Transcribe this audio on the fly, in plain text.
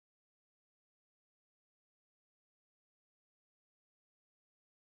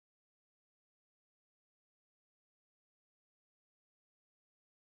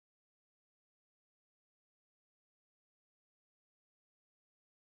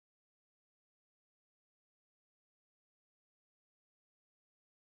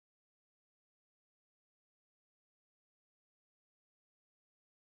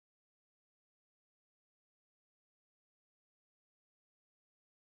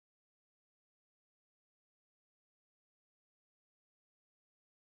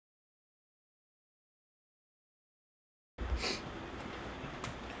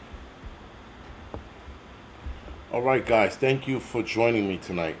All right, guys, thank you for joining me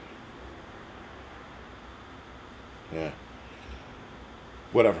tonight. Yeah,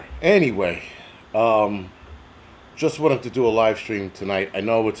 whatever. Anyway, um, just wanted to do a live stream tonight. I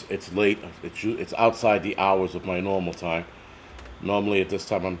know it's late. It's outside the hours of my normal time. Normally at this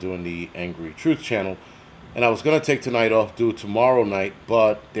time I'm doing the Angry Truth channel, and I was gonna take tonight off, do it tomorrow night,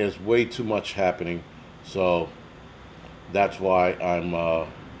 but there's way too much happening, so that's why I'm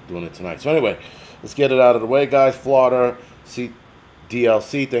doing it tonight. So anyway, let's get it out of the way, guys. Florida,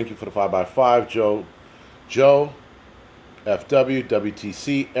 DLC, thank you for the 5x5. Joe, FW,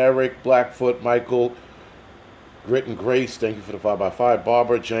 WTC, Eric, Blackfoot, Michael, Grit and Grace, thank you for the 5x5.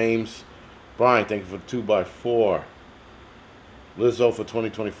 Barbara, James, Brian, thank you for the 2x4. Lizzo for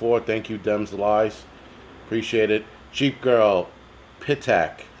 2024, thank you, Dems Lies, appreciate it. Cheap Girl,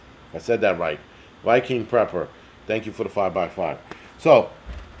 Pitak, I said that right. Viking Prepper, thank you for the 5x5. So,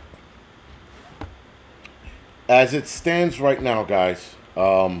 as it stands right now, guys,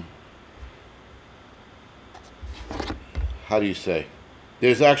 how do you say?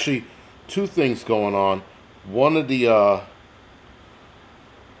 There's actually two things going on. One of the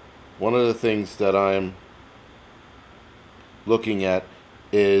things that I'm looking at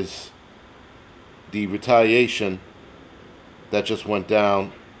is the retaliation that just went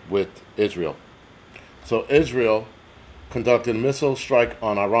down with Israel. So Israel conducted a missile strike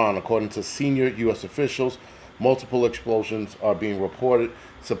on Iran. According to senior U.S. officials, multiple explosions are being reported.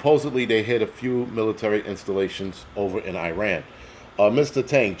 Supposedly, they hit a few military installations over in Iran. Mr.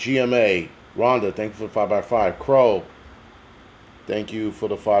 Tank, GMA, Rhonda, thank you for the 5x5. Crow, thank you for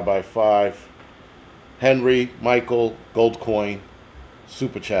the 5x5. Henry, Michael, Goldcoin,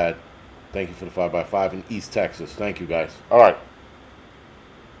 Super Chad, thank you for the 5x5 in East Texas. Thank you, guys. All right.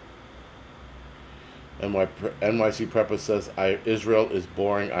 NYC Prepper says Israel is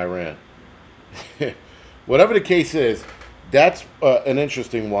boring Iran. Whatever the case is, that's an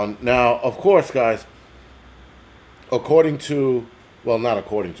interesting one. Now, of course, guys, according to, well, not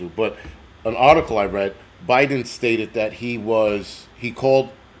according to, but an article I read, Biden stated that he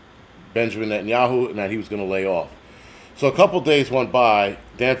called Benjamin Netanyahu and that he was going to lay off. So a couple days went by.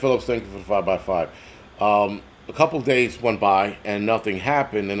 Dan Phillips, thank you for the 5x5. A couple days went by and nothing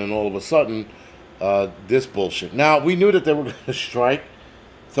happened, and then all of a sudden, this bullshit. Now, we knew that they were going to strike,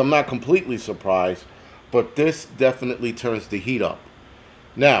 so I'm not completely surprised, but this definitely turns the heat up.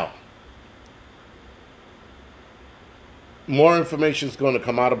 Now, more information is going to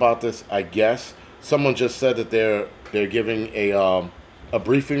come out about this, I guess. Someone just said that they're giving a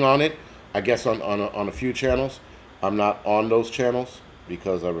briefing on it, I guess on a few channels. I'm not on those channels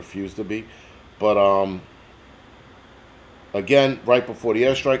because I refuse to be. But again, right before the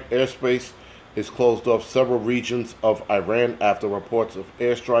airstrike, airspace is closed off several regions of Iran after reports of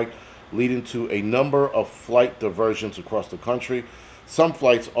airstrike, leading to a number of flight diversions across the country. Some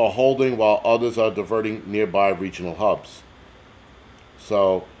flights are holding while others are diverting nearby regional hubs.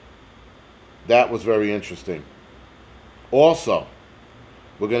 So that was very interesting. Also,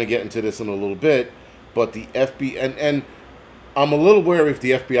 we're going to get into this in a little bit, but the FBI, and I'm a little wary of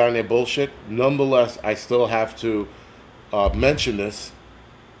the FBI and their bullshit. Nonetheless, I still have to mention this.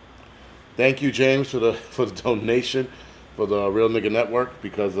 Thank you, James, for the donation for the Real Nigga Network,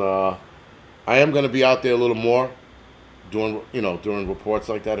 because I am going to be out there a little more doing reports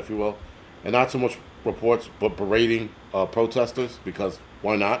like that, if you will, and not so much reports, but berating protesters, because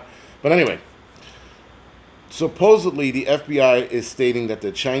why not? But anyway, supposedly the FBI is stating that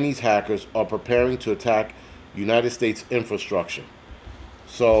the Chinese hackers are preparing to attack United States infrastructure.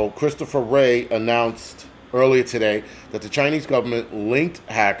 So Christopher Wray announced earlier today that the Chinese government-linked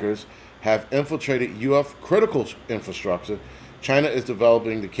hackers have infiltrated U.S. critical infrastructure. China is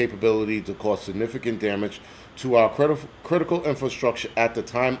developing the capability to cause significant damage to our critical infrastructure at the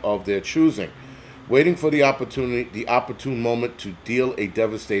time of their choosing, waiting for the opportune moment to deal a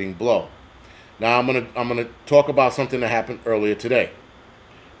devastating blow. Now I'm gonna talk about something that happened earlier today,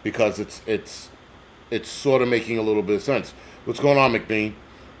 because it's sort of making a little bit of sense. What's going on, McBean?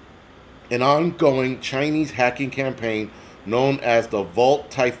 An ongoing Chinese hacking campaign known as the Vault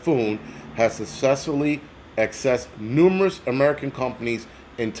Typhoon has successfully accessed numerous American companies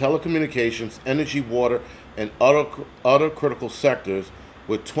in telecommunications, energy, water, and other critical sectors,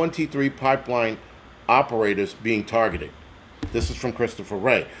 with 23 pipeline operators being targeted. This is from Christopher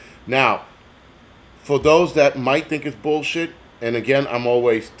Wray. Now, for those that might think it's bullshit, and again, I'm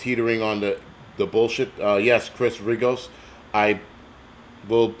always teetering on the bullshit. Yes, Chris Rigos, I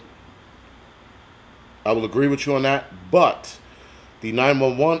will agree with you on that, but the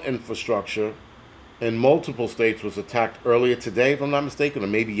 911 infrastructure in multiple states was attacked earlier today, if I'm not mistaken, or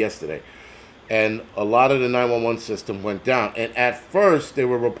maybe yesterday. and a lot of the 911 system went down. And at first, they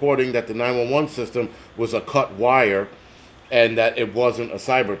were reporting that the 911 system was a cut wire and that it wasn't a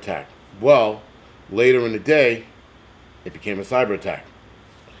cyber attack. Well, later in the day, it became a cyber attack.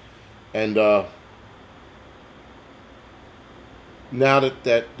 And now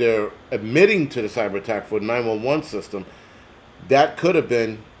that they're admitting to the cyber attack for the 911 system, that could have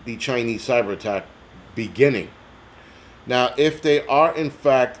been the Chinese cyber attack beginning. Now, if they are in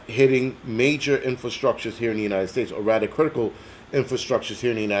fact hitting major infrastructures here in the United States, or rather critical infrastructures here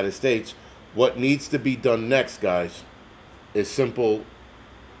in the United States, what needs to be done next, guys, is simple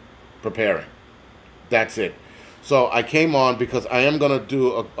preparing. That's it. So I came on because I am going to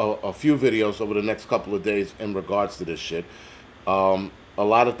do a few videos over the next couple of days in regards to this shit. A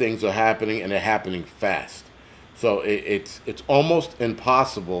lot of things are happening, and they're happening fast. So it's almost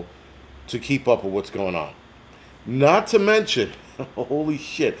impossible to keep up with what's going on. Not to mention, holy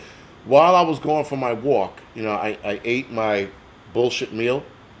shit, while I was going for my walk, you know, I ate my bullshit meal,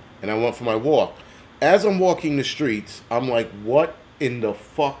 and I went for my walk. As I'm walking the streets, I'm like, what in the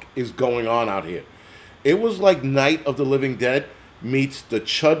fuck is going on out here? It was like Night of the Living Dead meets the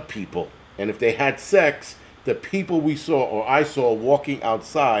Chud people. And if they had sex, the people we saw, or I saw, walking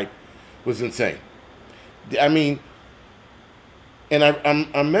outside was insane. I mean, and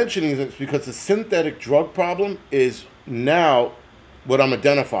I'm mentioning this because the synthetic drug problem is now what I'm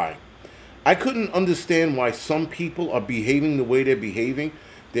identifying. I couldn't understand why some people are behaving the way they're behaving.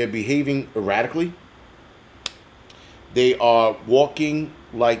 They're behaving erratically. They are walking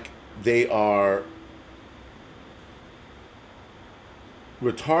like they are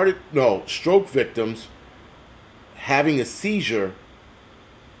retarded, no, stroke victims having a seizure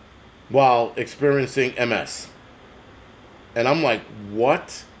while experiencing MS. And I'm like,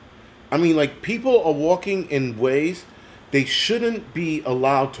 what? I mean, like, people are walking in ways they shouldn't be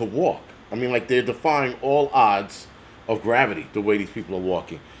allowed to walk. I mean, like, they're defying all odds of gravity, the way these people are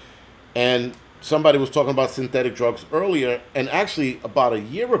walking. And somebody was talking about synthetic drugs earlier, and actually about a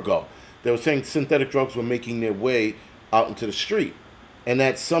year ago, they were saying synthetic drugs were making their way out into the street. And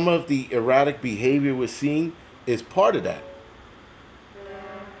that some of the erratic behavior we're seeing is part of that.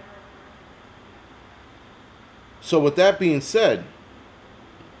 So with that being said,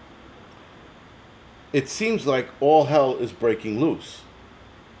 it seems like all hell is breaking loose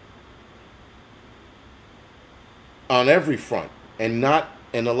on every front, and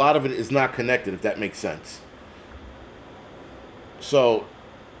a lot of it is not connected, if that makes sense. So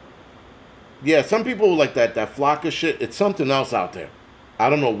yeah, some people like that flocker shit. It's something else out there. I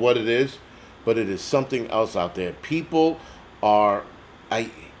don't know what it is, but it is something else out there. People are,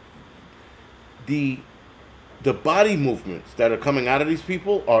 the body movements that are coming out of these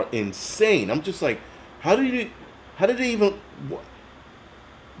people are insane. I'm just like, how did they even,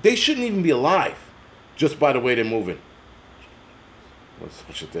 they shouldn't even be alive just by the way they're moving. What's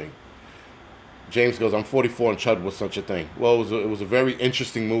such a thing? James goes, I'm 44 and Chud was such a thing. Well, it was a very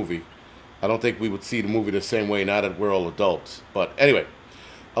interesting movie. I don't think we would see the movie the same way now that we're all adults. But anyway,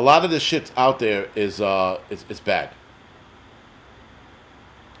 a lot of this shit's out there is bad.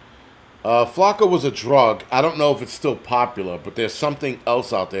 Flocka was a drug. I don't know if it's still popular, but there's something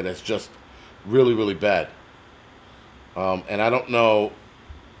else out there that's just really, really bad. And I don't know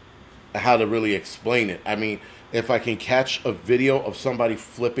how to really explain it. I mean, if I can catch a video of somebody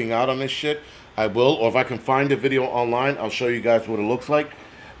flipping out on this shit, I will. Or if I can find a video online, I'll show you guys what it looks like.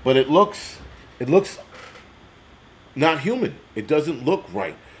 But it looks not human. It doesn't look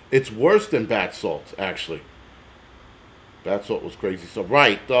right. It's worse than bath salts, actually. Bath salt was crazy. So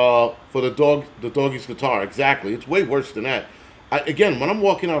right, for the doggy's guitar, exactly. It's way worse than that. Again, when I'm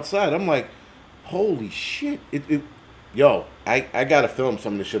walking outside, I'm like, holy shit. Yo, I gotta film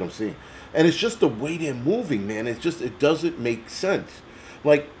some of the shit I'm seeing. And it's just the way they're moving, man. It's just, it doesn't make sense.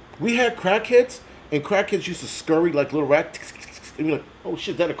 Like, we had crackheads, and crackheads used to scurry like little rats. And we're like, oh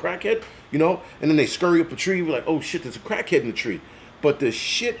shit, is that a crackhead? You know? And then they scurry up a tree. We're like, oh shit, there's a crackhead in the tree. But the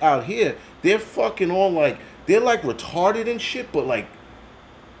shit out here, they're fucking all like, they're like retarded and shit. But like,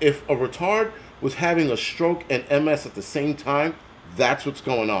 if a retard was having a stroke and MS at the same time, that's what's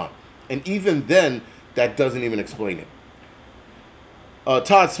going on. And even then, that doesn't even explain it.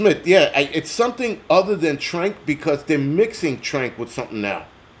 Todd Smith, yeah, it's something other than Trank, because they're mixing Trank with something now.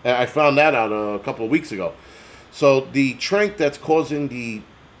 And I found that out a couple of weeks ago. So the Trank that's causing the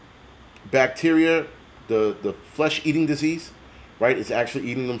bacteria, the flesh-eating disease, right, it's actually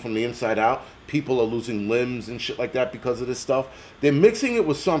eating them from the inside out. People are losing limbs and shit like that because of this stuff. They're mixing it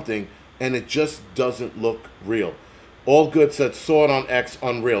with something, and it just doesn't look real. All Good said, saw it on X,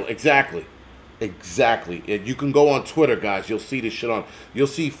 unreal. Exactly. Exactly. You can go on Twitter, guys. You'll see this shit on. You'll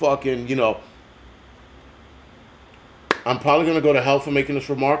see fucking, you know, I'm probably going to go to hell for making this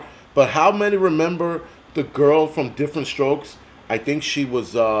remark, but how many remember the girl from Different Strokes? I think she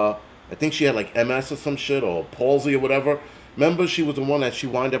was, I think she had like MS or some shit, or palsy or whatever. Remember, she was the one that she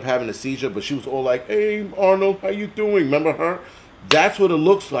wound up having a seizure, but she was all like, "Hey, Arnold, how you doing?" Remember her? That's what it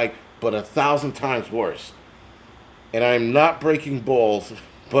looks like, but 1,000 times worse. And I'm not breaking balls,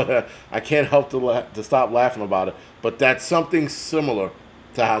 but I can't help to stop laughing about it. But that's something similar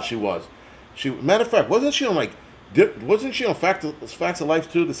to how she was. Matter of fact, wasn't she on like, wasn't she on Facts of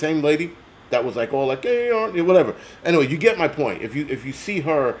Life too? The same lady that was like all like, "Hey, Arnold," whatever. Anyway, you get my point. If you see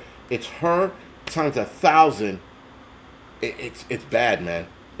her, it's her times 1,000. It's bad, man.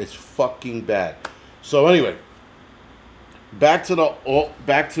 It's fucking bad. So anyway, back to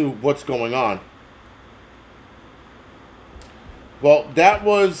what's going on. Well, that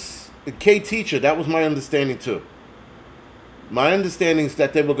was the K teacher. That was my understanding too. My understanding is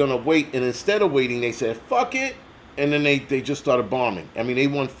that they were gonna wait, and instead of waiting, they said fuck it, and then they just started bombing. I mean, they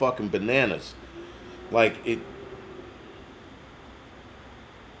went fucking bananas. Like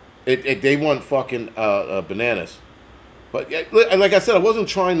they went fucking bananas. But like I said, I wasn't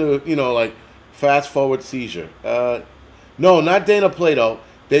trying to, like fast forward seizure. No, not Dana Plato.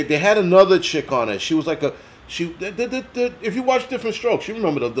 They had another chick on it. She was like if you watch Different Strokes, you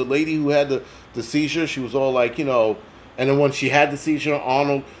remember the lady who had the seizure. She was all like, and then when she had the seizure,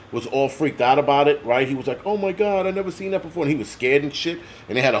 Arnold was all freaked out about it, right? He was like, "Oh my God, I never seen that before," and he was scared and shit.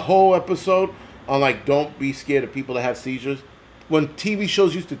 And they had a whole episode on like, don't be scared of people that have seizures. When TV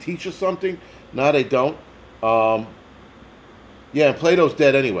shows used to teach us something, now they don't. Yeah, and Plato's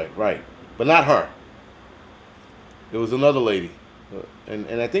dead anyway, right? But not her. There was another lady,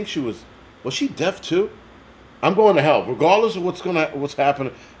 and I think was she deaf too? I'm going to hell, regardless of what's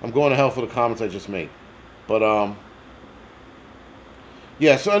happening. I'm going to hell for the comments I just made. But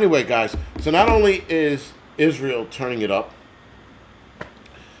yeah. So anyway, guys. So not only is Israel turning it up,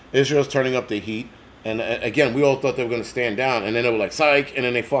 Israel's turning up the heat, and again, we all thought they were going to stand down, and then they were like, "Psych," and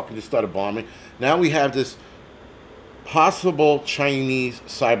then they fucking just started bombing. Now we have this possible Chinese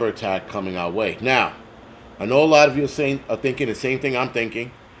cyber attack coming our way. Now, I know a lot of you are thinking the same thing I'm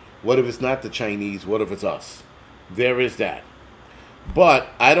thinking. What if it's not the Chinese? What if it's us? There is that. But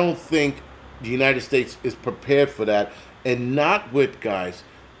I don't think the United States is prepared for that, and not with, guys,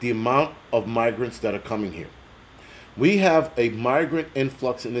 the amount of migrants that are coming here. We have a migrant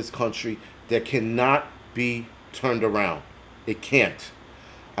influx in this country that cannot be turned around. It can't.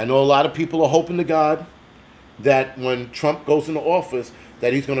 I know a lot of people are hoping to God that when Trump goes into office,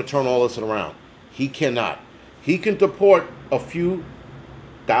 that he's going to turn all this around. He cannot. He can deport a few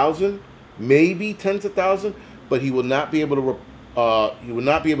thousand, maybe tens of thousands, but he will not be able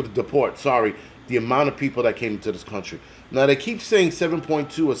to deport. Sorry, the amount of people that came into this country. Now they keep saying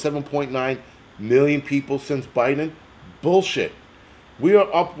 7.2 or 7.9 million people since Biden. Bullshit. We are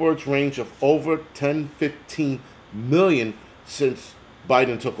upwards range of over 10, 15 million since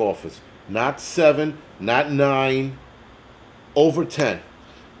Biden took office. Not 7, not 9, over 10.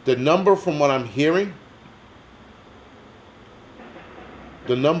 The number from what I'm hearing,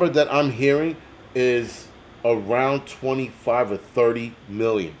 the number that I'm hearing is around 25 or 30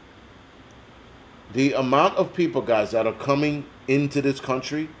 million. The amount of people, guys, that are coming into this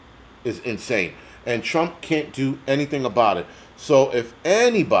country is insane. And Trump can't do anything about it. So if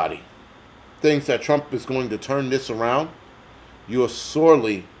anybody thinks that Trump is going to turn this around, you are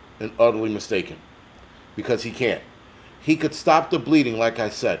sorely and utterly mistaken, because he can't. He could stop the bleeding, like I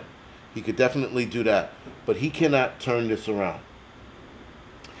said. He could definitely do that, but he cannot turn this around.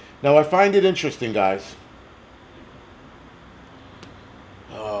 Now, I find it interesting, guys.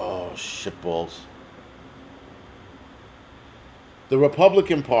 Oh, shitballs. The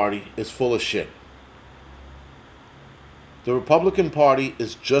Republican Party is full of shit. The Republican Party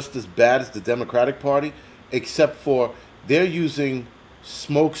is just as bad as the Democratic Party, except for they're using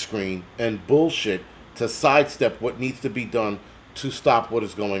smokescreen and bullshit to sidestep what needs to be done to stop what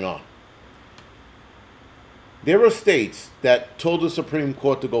is going on. There are states that told the Supreme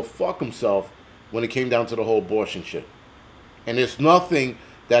Court to go fuck himself when it came down to the whole abortion shit. And there's nothing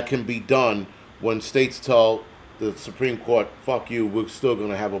that can be done when states tell the Supreme Court, fuck you, we're still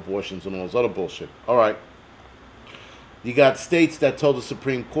going to have abortions and all this other bullshit. All right. You got states that told the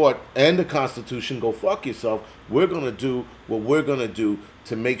Supreme Court and the Constitution, go fuck yourself. We're going to do what we're going to do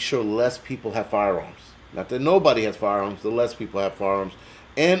to make sure less people have firearms. Not that nobody has firearms, the less people have firearms.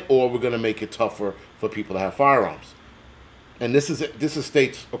 And or we're going to make it tougher for people to have firearms. And this is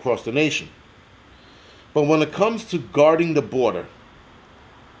states across the nation. But when it comes to guarding the border,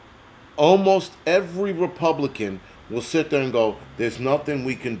 almost every Republican will sit there and go, there's nothing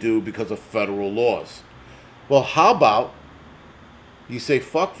we can do because of federal laws. Well, how about you say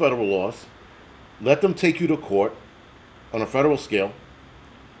fuck federal laws, let them take you to court on a federal scale,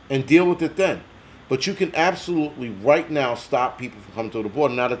 and deal with it then. But you can absolutely right now stop people from coming to the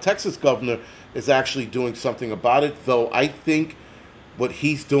border. Now, the Texas governor is actually doing something about it, though I think what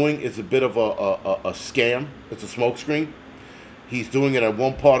he's doing is a bit of a scam. It's a smokescreen. He's doing it at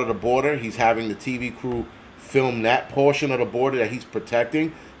one part of the border. He's having the TV crew film that portion of the border that he's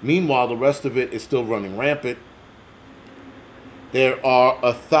protecting. Meanwhile, the rest of it is still running rampant. There are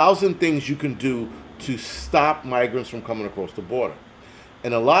 1,000 things you can do to stop migrants from coming across the border.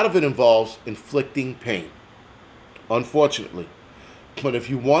 And a lot of it involves inflicting pain, unfortunately. But if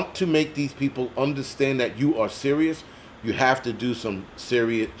you want to make these people understand that you are serious, you have to do some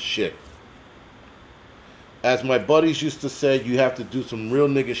serious shit. As my buddies used to say, you have to do some real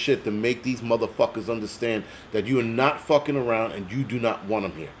nigga shit to make these motherfuckers understand that you are not fucking around and you do not want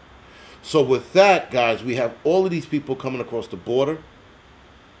them here. So with that, guys, we have all of these people coming across the border.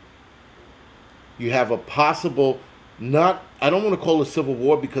 You have a possible, I don't want to call it a civil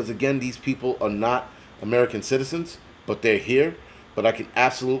war because, again, these people are not American citizens, but they're here. But I can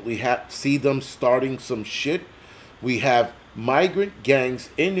absolutely see them starting some shit. We have migrant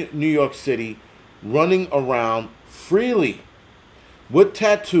gangs in New York City running around freely with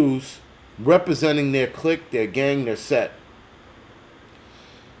tattoos representing their clique, their gang, their set.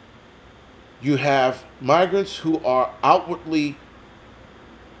 You have migrants who are outwardly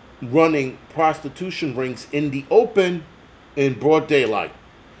running prostitution rings in the open in broad daylight.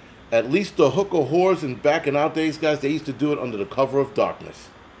 At least the hooker whores and back in our days, guys, they used to do it under the cover of darkness.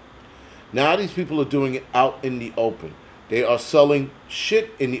 Now these people are doing it out in the open. They are selling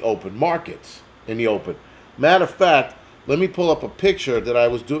shit in the open, markets in the open. Matter of fact, let me pull up a picture that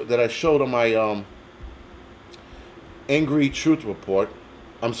I showed on my Angry Truth report.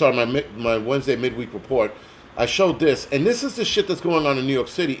 I'm sorry, my Wednesday midweek report. I showed this, and this is the shit that's going on in New York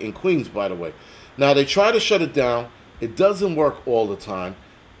City, in Queens, by the way. Now, they try to shut it down. It doesn't work all the time.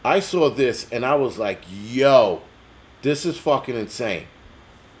 I saw this, and I was like, yo, this is fucking insane.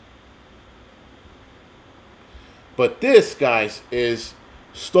 But this, guys, is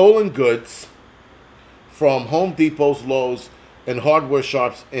stolen goods from Home Depots, Lowe's, and hardware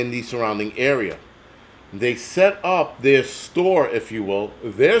shops in the surrounding area. They set up their store, if you will,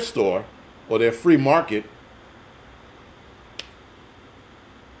 their store, or their free market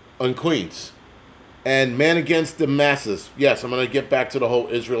on Queens. And man against the masses. Yes, I'm going to get back to the whole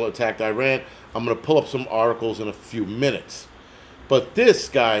Israel attacked Iran. I'm going to pull up some articles in a few minutes. But this,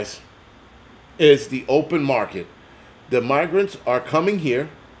 guys, is the open market. The migrants are coming here.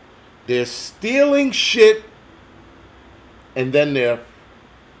 They're stealing shit. And then they're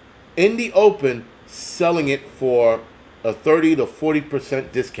in the open selling it for a 30 to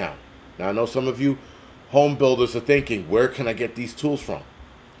 40% discount. Now, I know some of you home builders are thinking, where can I get these tools from?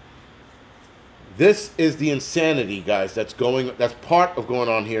 This is the insanity, guys, that's part of going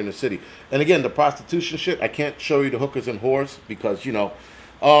on here in the city. And again, the prostitution shit, I can't show you the hookers and whores because, you know,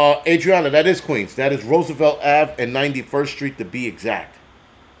 Adriana, that is Queens. That is Roosevelt Ave and 91st Street to be exact.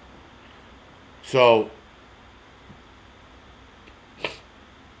 So,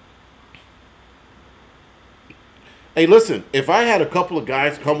 hey, listen, if I had a couple of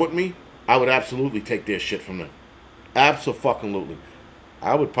guys come with me, I would absolutely take their shit from them. Abso-fucking-lutely.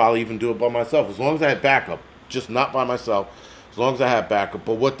 I would probably even do it by myself, as long as I had backup. Just not by myself, as long as I have backup.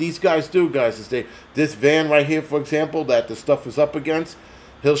 But what these guys do, guys, is this van right here, for example, that the stuff is up against,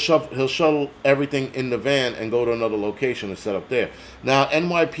 he'll shuttle everything in the van and go to another location and set up there. Now,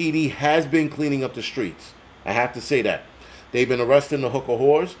 NYPD has been cleaning up the streets. I have to say that. They've been arresting the hooker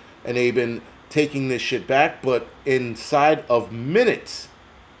whores, and they've been taking this shit back, but inside of minutes,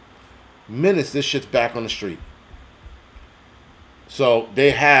 this shit's back on the street. So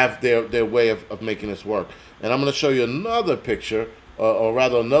they have their way of making this work. And I'm going to show you another picture, or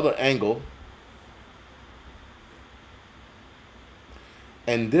rather another angle.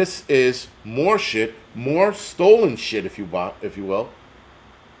 And this is more shit, more stolen shit, if you will.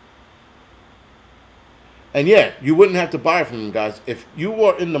 And yeah, you wouldn't have to buy it from them, guys. If you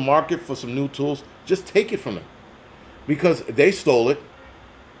were in the market for some new tools, just take it from them. Because they stole it.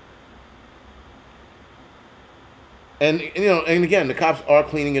 And, you know, and again, the cops are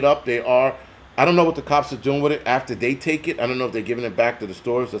cleaning it up. I don't know what the cops are doing with it after they take it. I don't know if they're giving it back to the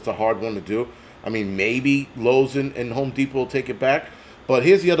stores. That's a hard one to do. I mean, maybe Lowe's and Home Depot will take it back. But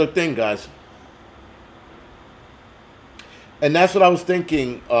here's the other thing, guys. And that's what I was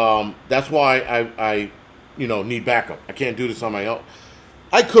thinking. That's why I need backup. I can't do this on my own.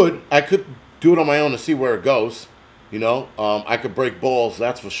 I could do it on my own to see where it goes. You know, I could break balls,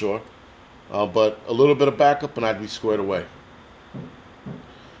 that's for sure. But a little bit of backup and I'd be squared away.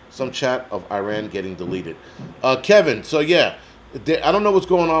 Some chat of Iran getting deleted. Kevin, so yeah, I don't know what's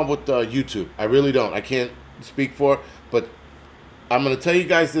going on with YouTube. I really don't. I can't speak for it, but I'm going to tell you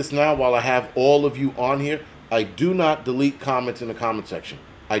guys this now while I have all of you on here. I do not delete comments in the comment section.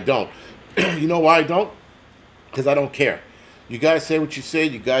 I don't. You know why I don't? Because I don't care. You guys say what you say.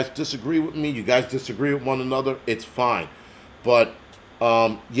 You guys disagree with me. You guys disagree with one another. It's fine. But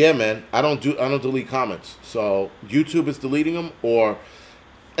yeah, man, I don't delete comments. So YouTube is deleting them,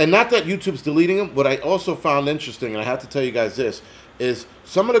 and not that YouTube's deleting them. What I also found interesting, and I have to tell you guys this, is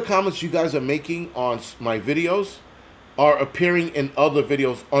some of the comments you guys are making on my videos are appearing in other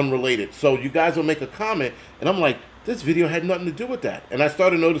videos unrelated. So you guys will make a comment, and I'm like, this video had nothing to do with that. And I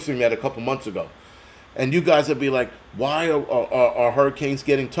started noticing that a couple months ago. And you guys will be like, why are hurricanes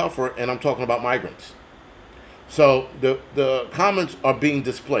getting tougher? And I'm talking about migrants. So the comments are being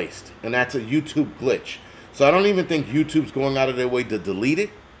displaced, and that's a YouTube glitch. So I don't even think YouTube's going out of their way to delete it.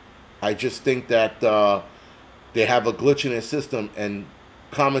 I just think that they have a glitch in their system, and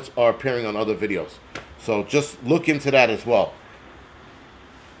comments are appearing on other videos. So just look into that as well.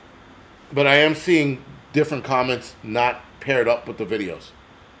 But I am seeing different comments not paired up with the videos.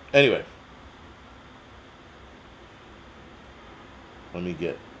 Anyway. Let me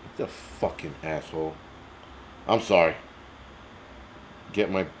get the fucking asshole. I'm sorry.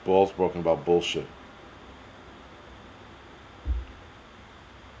 Get my balls broken about bullshit.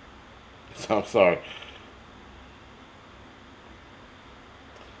 I'm sorry.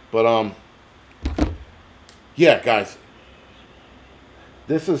 But yeah, guys.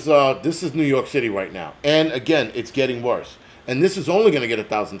 This is New York City right now. And again, it's getting worse. And this is only going to get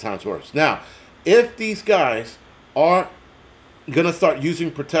 1,000 times worse. Now, if these guys are going to start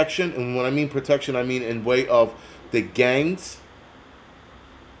using protection, and when I mean protection, I mean in way of the gangs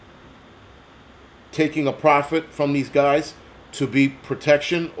taking a profit from these guys to be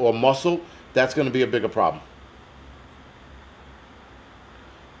protection or muscle, that's going to be a bigger problem.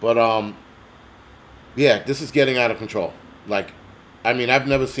 But yeah, this is getting out of control. Like, I mean, I've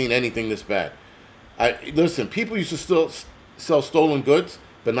never seen anything this bad. Listen, people used to still sell stolen goods,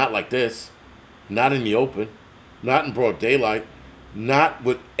 but not like this. Not in the open. Not in broad daylight. Not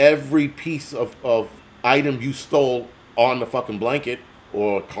with every piece of item you stole on the fucking blanket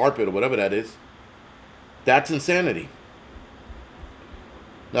or carpet or whatever that is. That's insanity.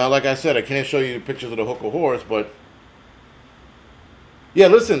 Now, like I said, I can't show you pictures of the hook or horse, but yeah,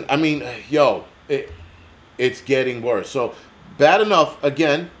 listen, I mean, yo, it's getting worse. So, bad enough,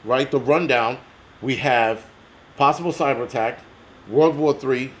 again, right, the rundown, we have possible cyber attack, World War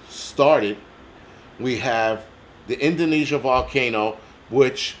III started, we have the Indonesia volcano,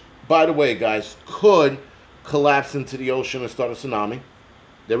 which, by the way, guys, could collapse into the ocean and start a tsunami.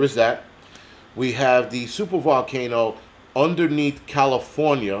 There is that. We have the supervolcano underneath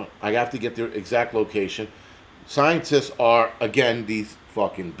California. I have to get the exact location. Scientists are, again, these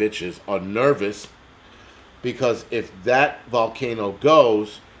fucking bitches, are nervous because if that volcano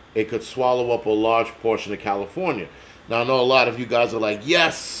goes, it could swallow up a large portion of California. Now, I know a lot of you guys are like,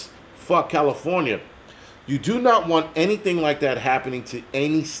 yes, fuck California. You do not want anything like that happening to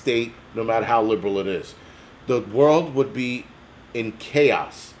any state, no matter how liberal it is. The world would be in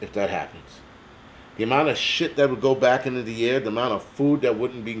chaos if that happens. The amount of shit that would go back into the air, the amount of food that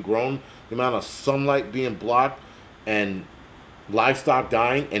wouldn't be grown, the amount of sunlight being blocked, and livestock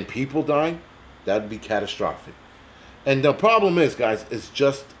dying, and people dying, that would be catastrophic. And the problem is, guys, it's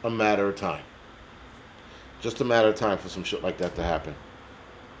just a matter of time. Just a matter of time for some shit like that to happen.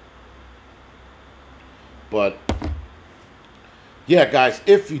 But yeah, guys,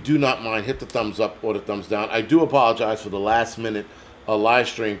 if you do not mind, hit the thumbs up or the thumbs down. I do apologize for the last minute live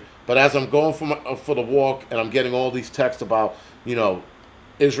stream, but as I'm going for the walk and I'm getting all these texts about, you know,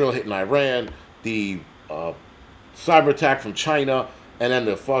 Israel hitting Iran, the cyber attack from China, and then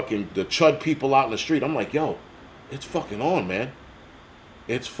the chud people out in the street, I'm like, yo, it's fucking on, man.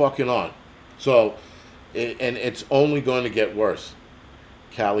 It's fucking on. So, and it's only going to get worse.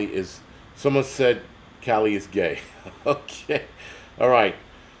 Someone said Cali is gay. Okay. All right.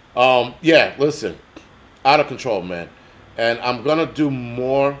 Yeah, listen. Out of control, man. And I'm going to do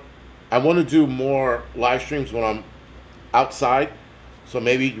more. I want to do more live streams when I'm outside. So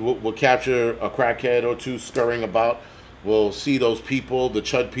maybe we'll capture a crackhead or two scurrying about. We'll see those people, the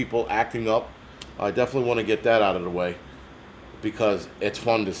chud people, acting up. I definitely want to get that out of the way because it's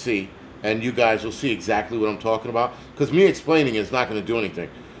fun to see. And you guys will see exactly what I'm talking about. Because me explaining is not going to do anything.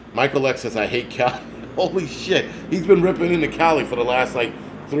 Michael X says, I hate Cali. Holy shit. He's been ripping into Cali for the last, like,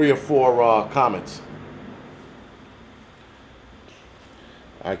 3 or 4 comments.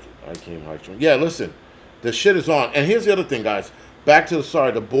 I came high strung. Yeah, listen, the shit is on. And here's the other thing, guys. Back to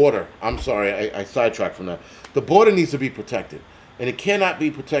the border. I'm sorry, I sidetracked from that. The border needs to be protected, and it cannot be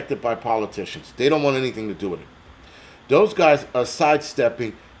protected by politicians. They don't want anything to do with it. Those guys are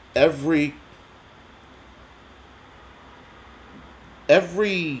sidestepping every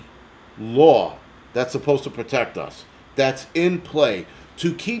law that's supposed to protect us, that's in play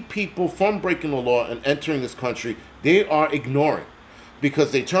to keep people from breaking the law and entering this country. They are ignoring,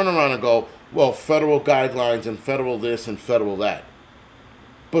 because they turn around and go, well, federal guidelines and federal this and federal that.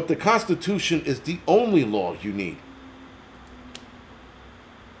 But the Constitution is the only law you need.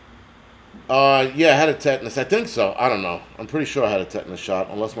 Yeah, I had a tetanus. I think so. I don't know. I'm pretty sure I had a tetanus shot,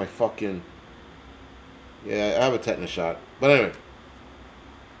 unless my fucking... Yeah, I have a tetanus shot. But anyway.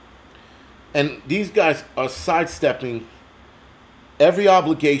 And these guys are sidestepping every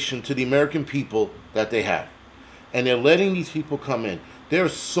obligation to the American people that they have. And they're letting these people come in. There are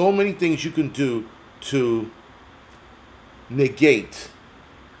so many things you can do to negate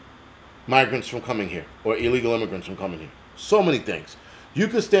migrants from coming here, or illegal immigrants from coming here. So many things. You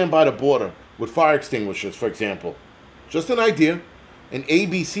could stand by the border with fire extinguishers, for example. Just an idea. An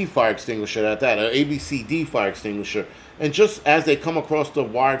ABC fire extinguisher at that, an ABCD fire extinguisher. And just as they come across the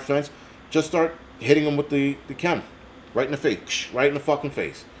wired fence, just start hitting them with the chem. Right in the face. Right in the fucking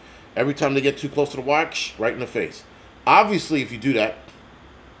face. Every time they get too close to the wire, right in the face. Obviously, if you do that,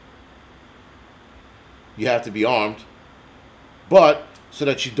 you have to be armed. But so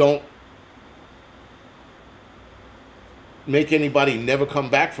that you don't make anybody never come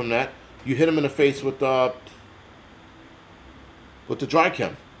back from that, you hit them in the face with the dry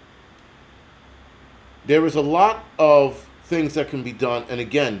chem. There is a lot of things that can be done, and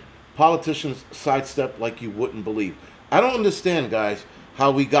again, politicians sidestep like you wouldn't believe. I don't understand, guys,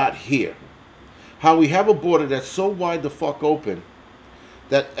 how we got here. How we have a border that's so wide the fuck open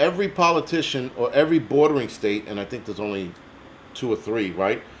that every politician or every bordering state, and I think there's only 2 or 3,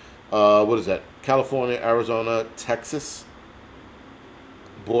 right? What is that? California, Arizona, Texas,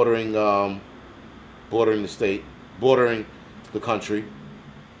 bordering the state, bordering the country.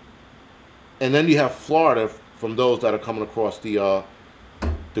 And then you have Florida from those that are coming across the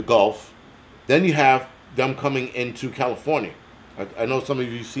Gulf. Then you have them coming into California. I know some of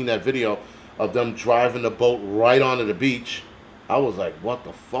you have seen that video of them driving the boat right onto the beach. I was like, what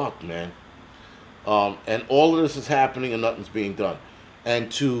the fuck, man? And all of this is happening and nothing's being done.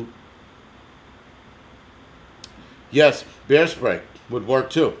 And yes, bear spray would work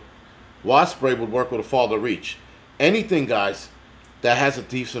too. Wasp spray would work with a farther reach. Anything, guys, that has a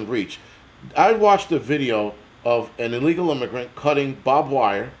decent reach. I watched a video of an illegal immigrant cutting barbed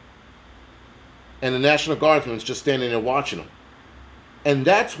wire, and the National Guardsman's just standing there watching him. And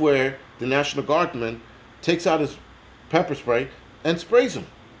that's where the National Guardsman takes out his pepper spray and sprays him.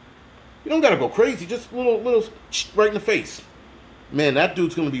 You don't gotta go crazy, just little right in the face. Man, that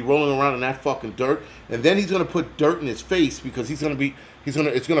dude's gonna be rolling around in that fucking dirt, and then he's gonna put dirt in his face because it's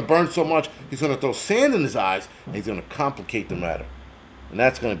gonna burn so much. He's gonna throw sand in his eyes, and he's gonna complicate the matter, and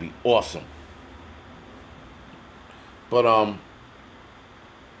that's gonna be awesome. But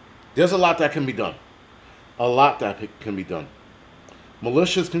there's a lot that can be done. A lot that can be done.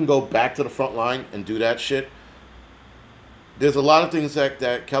 Militias can go back to the front line and do that shit. There's a lot of things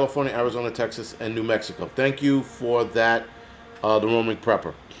that California, Arizona, Texas, and New Mexico. Thank you for that, the roaming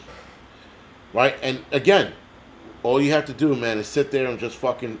prepper. Right? And again, all you have to do, man, is sit there and just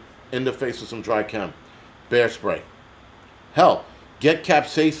fucking in the face with some dry chem. Bear spray. Hell, get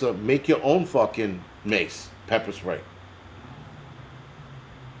Capsaicin, make your own fucking mace. Pepper spray.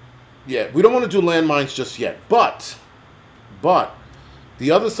 Yeah, we don't want to do landmines just yet. But,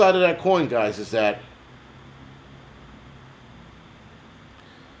 the other side of that coin, guys, is that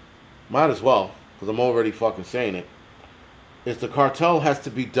might as well, because I'm already fucking saying it, is the cartel has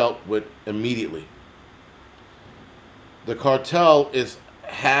to be dealt with immediately. The cartel is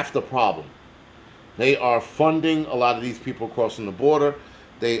half the problem. They are funding a lot of these people crossing the border.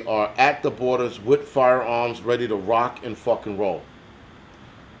 They are at the borders with firearms ready to rock and fucking roll.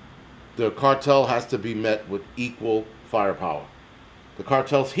 The cartel has to be met with equal firepower. The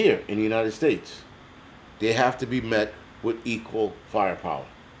cartel's here in the United States. They have to be met with equal firepower.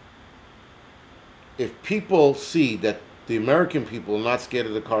 If people see that the American people are not scared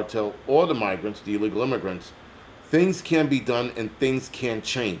of the cartel or the migrants, the illegal immigrants, things can be done and things can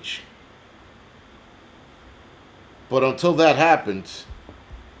change. But until that happens,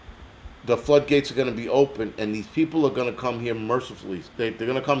 the floodgates are going to be open, and these people are going to come here mercifully. They're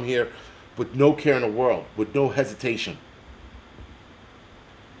going to come here with no care in the world, with no hesitation.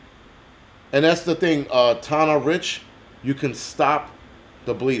 And that's the thing, Tana Rich, you can stop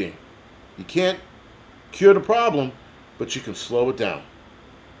the bleeding. You can't cure the problem, but you can slow it down.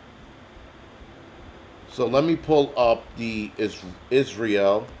 So let me pull up the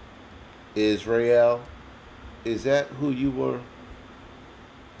Israel. Israel. Is that who you were?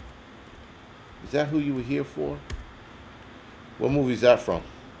 Is that who you were here for? What movie is that from?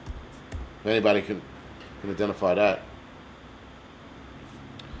 If anybody can identify that.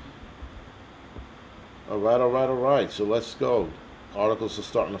 All right, all right, all right. So let's go. Articles are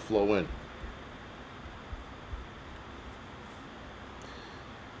starting to flow in.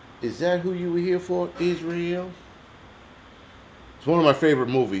 Is that who you were here for, Israel? It's one of my favorite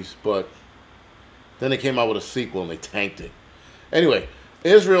movies, but then they came out with a sequel and they tanked it. Anyway,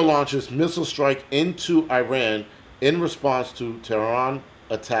 Israel launches missile strike into Iran in response to Tehran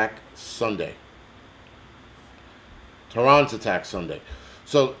attack Sunday. Tehran's attack Sunday.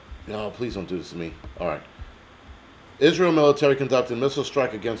 So, no, please don't do this to me. All right. Israel military conducted missile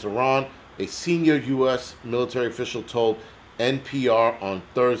strike against Iran, a senior U.S. military official told NPR on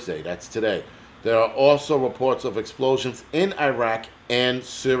Thursday. That's today. There are also reports of explosions in Iraq and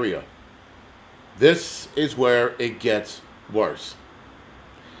Syria. This is where it gets worse.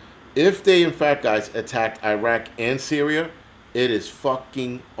 If they, in fact, guys, attacked Iraq and Syria, it is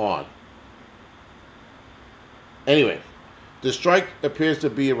fucking on. Anyway, the strike appears to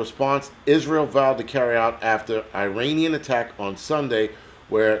be a response Israel vowed to carry out after Iranian attack on Sunday,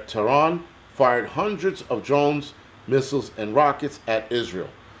 where Tehran fired hundreds of drones, missiles, and rockets at Israel.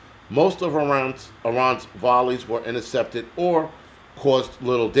 Most of Iran's volleys were intercepted or caused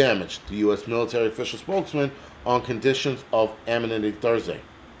little damage, the U.S. military official spokesman on conditions of anonymity Thursday.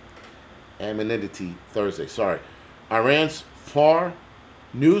 Iran's FAR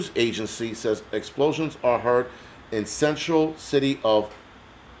news agency says explosions are heard in central city of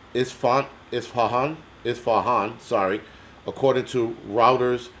Isfahan, according to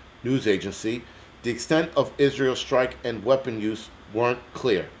Reuters news agency. The extent of Israel's strike and weapon use weren't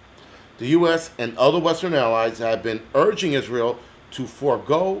clear. The U.S. and other Western allies have been urging Israel to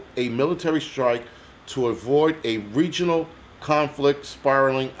forego a military strike to avoid a regional conflict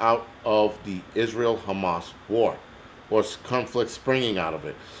spiraling out of the Israel-Hamas war, or conflict springing out of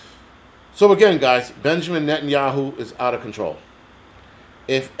it. So again, guys, Benjamin Netanyahu is out of control.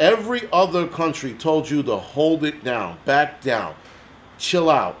 If every other country told you to hold it down, back down, chill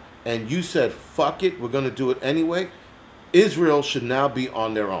out, and you said, fuck it, we're going to do it anyway, Israel should now be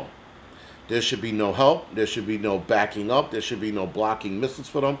on their own. There should be no help. There should be no backing up. There should be no blocking missiles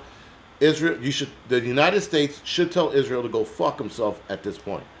for them. The United States should tell Israel to go fuck himself at this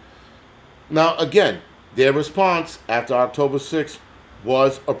point. Now, again, their response after October 6th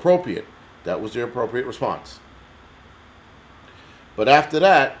was appropriate. That was their appropriate response. But after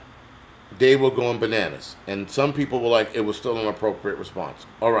that, they were going bananas. And some people were like, it was still an appropriate response.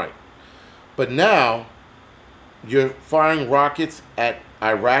 All right. But now, you're firing rockets at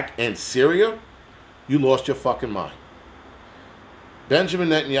Iraq and Syria? You lost your fucking mind. Benjamin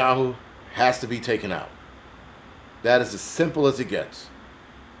Netanyahu has to be taken out. That is as simple as it gets.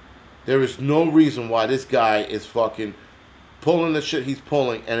 There is no reason why this guy is fucking pulling the shit he's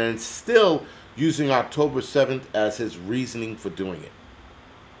pulling and then still using October 7th as his reasoning for doing it.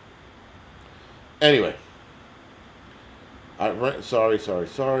 Anyway. Sorry.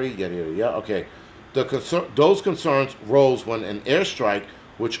 Yeah, okay. Those concerns rose when an airstrike,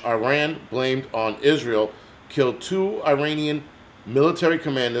 which Iran blamed on Israel, killed 2 Iranian military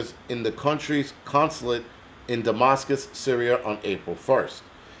commanders in the country's consulate in Damascus, Syria on April 1st.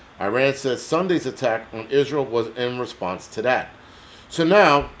 Iran says Sunday's attack on Israel was in response to that. So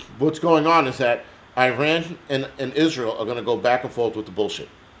now, what's going on is that Iran and Israel are going to go back and forth with the bullshit.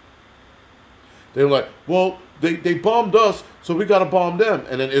 They're like, well, they bombed us, so we got to bomb them.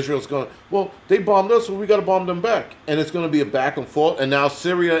 And then Israel's going, well, they bombed us, so we got to bomb them back. And it's going to be a back and forth. And now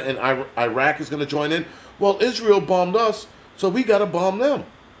Syria and Iraq is going to join in. Well, Israel bombed us, so we got to bomb them.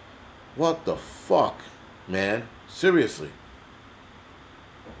 What the fuck, man? Seriously.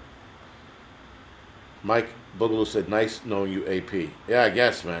 Mike Boogaloo said, nice knowing you, AP. Yeah, I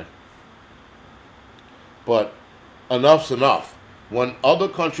guess, man. But enough's enough. When other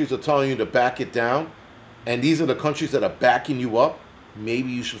countries are telling you to back it down, and these are the countries that are backing you up, maybe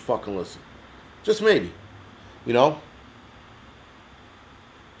you should fucking listen. Just maybe. You know?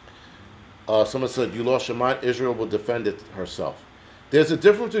 Someone said, you lost your mind, Israel will defend it herself. There's a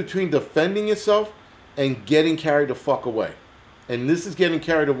difference between defending yourself and getting carried the fuck away. And this is getting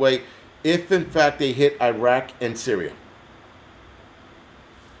carried away if, in fact, they hit Iraq and Syria.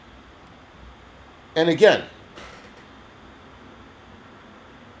 And again,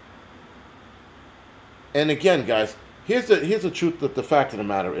 guys, here's the truth that the fact of the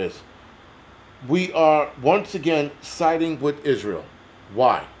matter is, we are once again siding with Israel.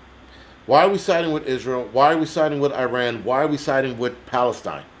 Why? Why are we siding with Israel? Why are we siding with Iran? Why are we siding with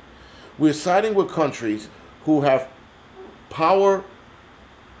Palestine? We're siding with countries who have power,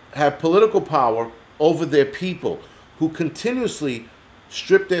 have political power over their people, who continuously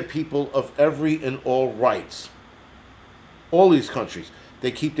strip their people of every and all rights. All these countries,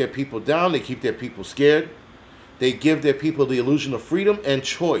 they keep their people down, they keep their people scared, they give their people the illusion of freedom and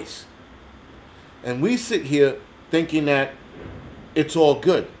choice. And we sit here thinking that it's all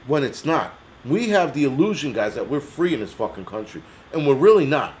good when it's not. We have the illusion, guys, that we're free in this fucking country, and we're really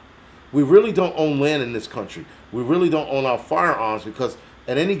not. We really don't own land in this country. We really don't own our firearms, because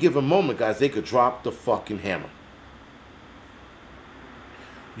at any given moment, guys, they could drop the fucking hammer.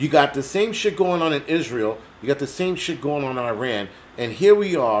 You got the same shit going on in Israel. You got the same shit going on in Iran. And here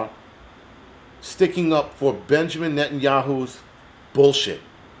we are sticking up for Benjamin Netanyahu's bullshit.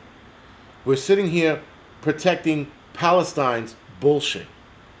 We're sitting here protecting Palestine's bullshit.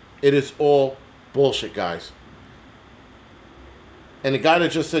 It is all bullshit, guys. And the guy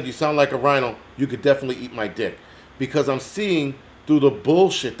that just said, you sound like a rhino, you could definitely eat my dick. Because I'm seeing through the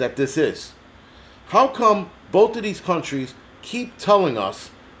bullshit that this is. How come both of these countries keep telling us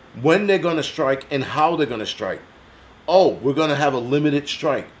when they're going to strike and how they're going to strike? Oh, we're going to have a limited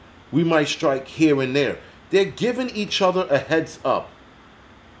strike. We might strike here and there. They're giving each other a heads up.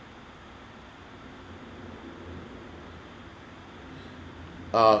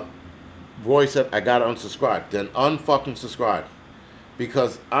 Roy said, I got to unsubscribe. Then unfucking subscribe.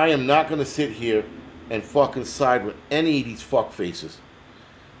 Because I am not going to sit here and fucking side with any of these fuck faces.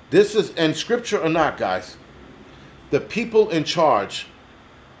 This is, and scripture or not, guys, the people in charge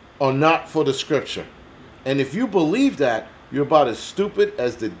are not for the scripture. And if you believe that, you're about as stupid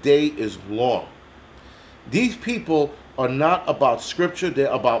as the day is long. These people are not about scripture. They're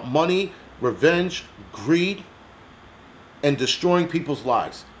about money, revenge, greed, and destroying people's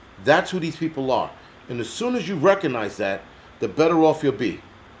lives. That's who these people are. And as soon as you recognize that, the better off you'll be.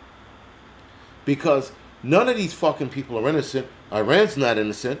 Because none of these fucking people are innocent. Iran's not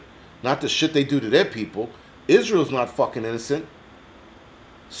innocent. Not the shit they do to their people. Israel's not fucking innocent.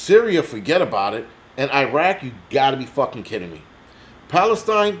 Syria, forget about it. And Iraq, you gotta be fucking kidding me.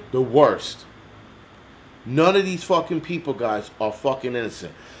 Palestine, the worst. None of these fucking people, guys, are fucking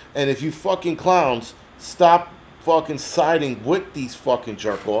innocent. And if you fucking clowns stop fucking siding with these fucking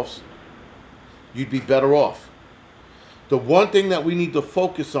jerk-offs, you'd be better off. The one thing that we need to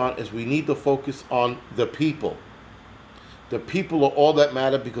focus on is we need to focus on the people. The people are all that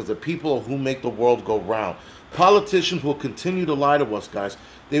matter, because the people are who make the world go round. Politicians will continue to lie to us, guys.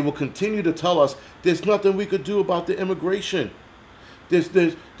 They will continue to tell us there's nothing we could do about the immigration. There's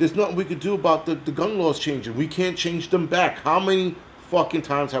nothing we could do about the gun laws changing. We can't change them back. How many fucking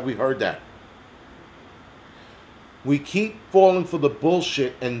times have we heard that? We keep falling for the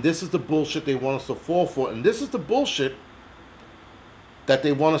bullshit, and this is the bullshit they want us to fall for. And this is the bullshit that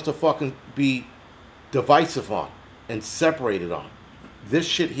they want us to fucking be divisive on and separated on. This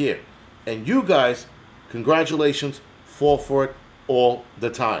shit here. And you guys, congratulations, fall for it all the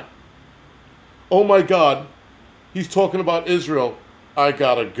time. Oh my God, he's talking about Israel. I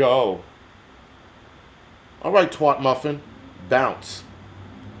gotta go. All right, twat muffin, bounce.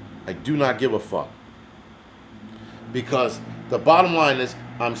 I do not give a fuck. Because the bottom line is,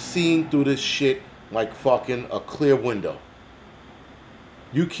 I'm seeing through this shit like fucking a clear window.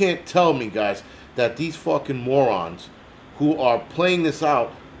 You can't tell me, guys, that these fucking morons who are playing this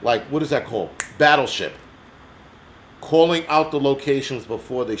out like, what is that called? Battleship. Calling out the locations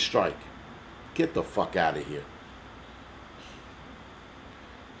before they strike. Get the fuck out of here.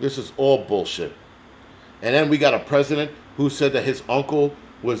 This is all bullshit. And then we got a president who said that his uncle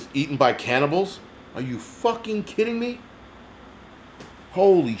was eaten by cannibals. Are you fucking kidding me?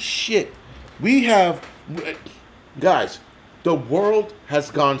 Holy shit. We have... Guys, the world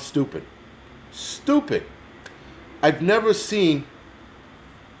has gone stupid. Stupid. I've never seen...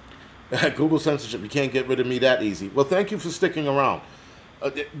 Google censorship. You can't get rid of me that easy. Well, thank you for sticking around.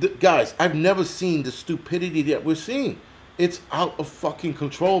 Guys, I've never seen the stupidity that we're seeing. It's out of fucking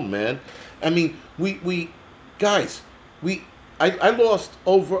control, man. I mean, I lost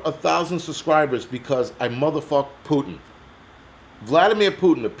over 1,000 subscribers because I motherfucked Putin. Vladimir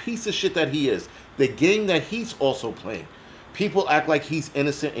Putin, the piece of shit that he is, the game that he's also playing. People act like he's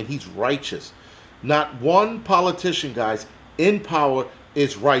innocent and he's righteous. Not one politician, guys, in power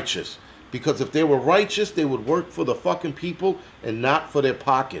is righteous. Because if they were righteous, they would work for the fucking people and not for their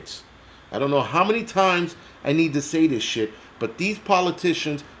pockets. I don't know how many times I need to say this shit, but these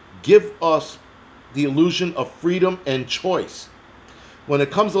politicians give us the illusion of freedom and choice. When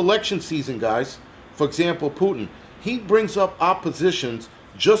it comes to election season, guys, for example, Putin, he brings up oppositions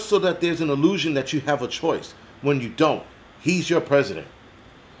just so that there's an illusion that you have a choice when you don't. He's your president.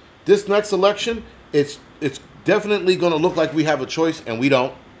 This next election, it's definitely going to look like we have a choice, and we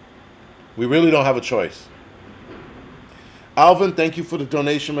don't. We really don't have a choice. Alvin, thank you for the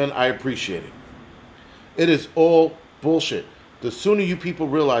donation, man. I appreciate it. It is all bullshit. The sooner you people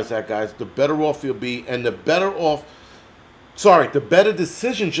realize that, guys, the better off you'll be, and the better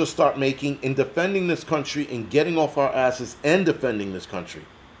decisions you'll start making in defending this country and getting off our asses and defending this country.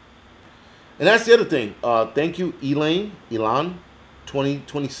 And that's the other thing. Thank you, Elan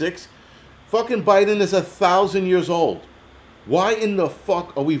 2026. Fucking Biden is 1,000 years old. Why in the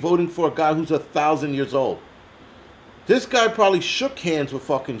fuck are we voting for a guy who's 1,000 years old? This guy probably shook hands with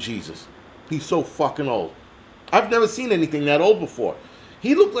fucking Jesus. He's so fucking old. I've never seen anything that old before.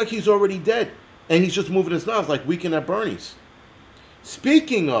 He looked like he's already dead. And he's just moving his mouth like Weekend at Bernie's.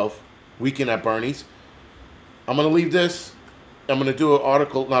 Speaking of Weekend at Bernie's, I'm going to leave this. I'm going to do an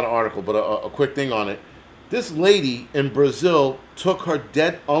article, not an article, but a quick thing on it. This lady in Brazil took her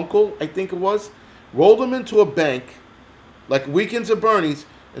dead uncle, I think it was, rolled him into a bank, like Weekends at Bernie's,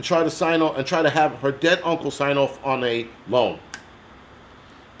 and tried to have her dead uncle sign off on a loan.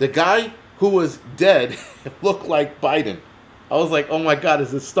 The guy who was dead looked like Biden. I was like, oh my God,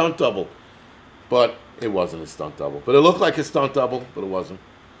 it's a stunt double. But it wasn't a stunt double. But it looked like a stunt double, but it wasn't.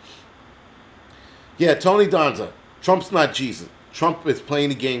 Yeah, Tony Donza. Trump's not Jesus. Trump is playing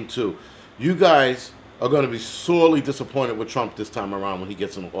the game too. You guys are going to be sorely disappointed with Trump this time around when he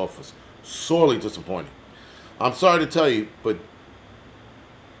gets in office. Sorely disappointed. I'm sorry to tell you, but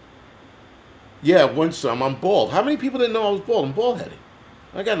yeah, Winston, I'm bald. How many people didn't know I was bald? I'm bald-headed.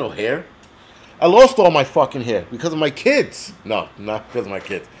 I got no hair. I lost all my fucking hair because of my kids. No, not because of my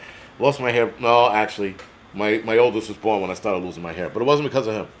kids. Lost my hair. No, actually, my oldest was born when I started losing my hair, but it wasn't because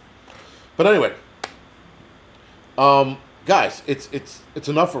of him. But anyway, guys, it's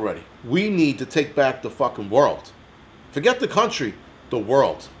enough already. We need to take back the fucking world. Forget the country, the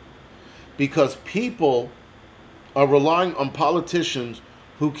world. Because people are relying on politicians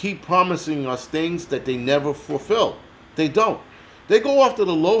who keep promising us things that they never fulfill. They don't. They go after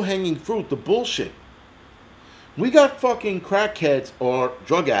the low-hanging fruit, the bullshit. We got fucking crackheads or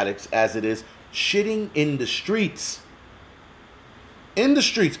drug addicts, as it is, shitting in the streets. In the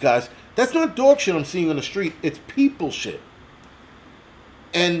streets, guys. That's not dog shit I'm seeing on the street. It's people shit.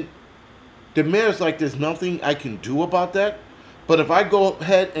 And the mayor's like, there's nothing I can do about that. But if I go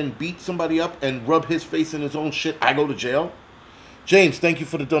ahead and beat somebody up and rub his face in his own shit, I go to jail. James, thank you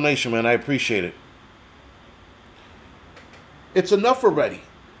for the donation, man. I appreciate it. It's enough already.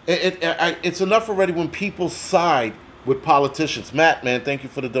 It's enough already when people side with politicians. Matt, man, thank you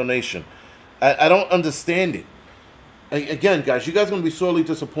for the donation. I don't understand it. Again, guys, you guys are going to be sorely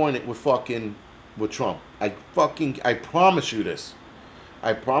disappointed with Trump. I promise you this.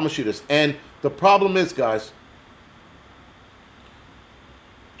 I promise you this. And the problem is, guys,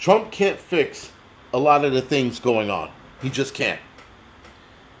 Trump can't fix a lot of the things going on. He just can't.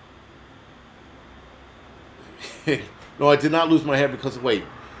 No, I did not lose my hair because of, wait,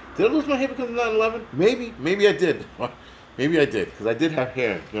 did I lose my hair because of 9/11? Maybe I did. Maybe I did, because I did have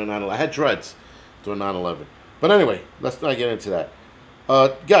hair during 9/11. I had dreads during 9/11. But anyway, let's not get into that.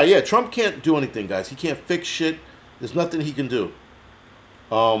 Yeah, Trump can't do anything, guys. He can't fix shit. There's nothing he can do.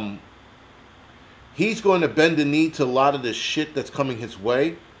 He's going to bend the knee to a lot of the shit that's coming his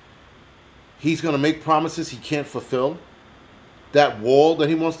way. He's going to make promises he can't fulfill. That wall that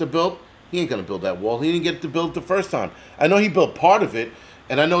he wants to build, he ain't going to build that wall. He didn't get to build it the first time. I know he built part of it,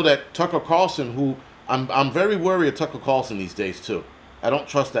 and I know that Tucker Carlson, who I'm very wary of Tucker Carlson these days too. I don't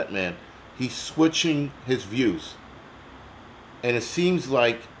trust that man. He's switching his views. And it seems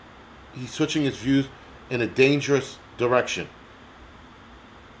like he's switching his views in a dangerous direction.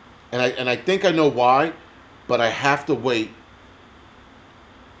 And I think I know why, but I have to wait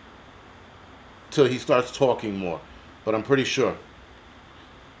till he starts talking more. But I'm pretty sure.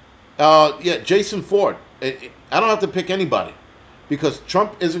 Yeah, Jason Ford. I don't have to pick anybody, because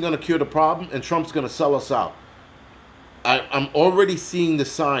Trump isn't going to cure the problem, and Trump's going to sell us out. I'm already seeing the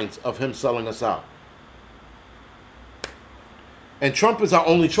signs of him selling us out. And Trump is our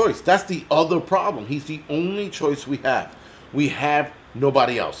only choice. That's the other problem. He's the only choice we have. We have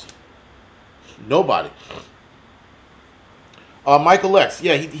nobody else. Nobody. Michael X.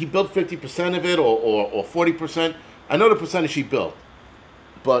 Yeah, he built 50% of it or 40%. I know the percentage he built.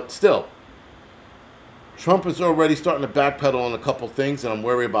 But still, Trump is already starting to backpedal on a couple things, and I'm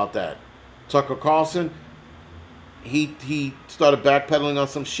worried about that. Tucker Carlson, he started backpedaling on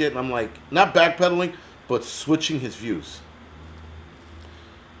some shit, and I'm like, not backpedaling, but switching his views.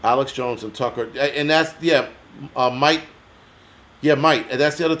 Alex Jones and Tucker, and that's Mike. Yeah, Mike. And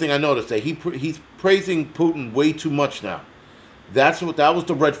that's the other thing I noticed, that he's praising Putin way too much now. That was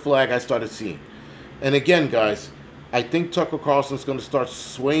the red flag I started seeing. And again, guys, I think Tucker Carlson's going to start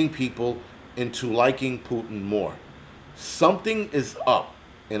swaying people into liking Putin more. Something is up,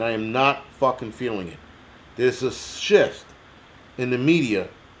 and I am not fucking feeling it. There's a shift in the media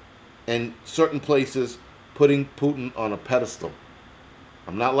and certain places putting Putin on a pedestal.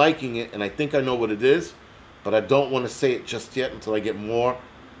 I'm not liking it, and I think I know what it is, but I don't want to say it just yet until I get more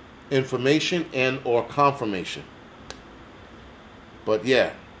information and or confirmation. But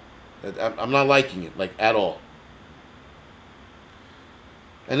yeah, I'm not liking it, like, at all.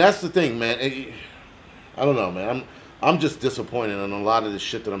 And that's the thing, man. I don't know, man. I'm just disappointed on a lot of the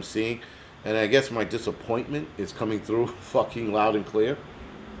shit that I'm seeing. And I guess my disappointment is coming through fucking loud and clear.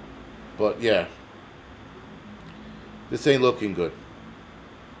 But yeah, this ain't looking good.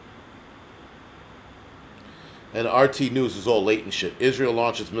 And RT News is all latent shit. Israel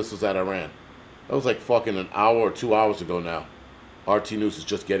launches missiles at Iran. That was like fucking an hour or 2 hours ago now. RT News is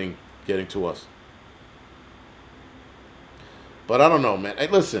just getting to us. But I don't know, man. Hey,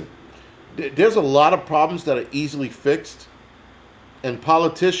 listen, there's a lot of problems that are easily fixed. And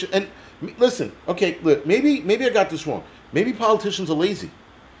politicians... And listen, okay, look, maybe I got this wrong. Maybe politicians are lazy.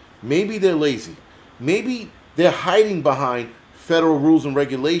 Maybe they're lazy. Maybe they're hiding behind federal rules and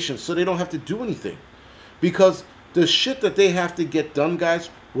regulations so they don't have to do anything. Because the shit that they have to get done, guys,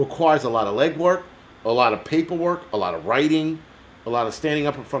 requires a lot of legwork, a lot of paperwork, a lot of writing, a lot of standing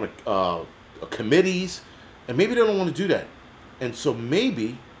up in front of committees, and maybe they don't want to do that. And so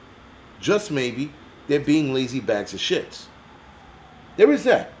maybe, just maybe, they're being lazy bags of shits. There is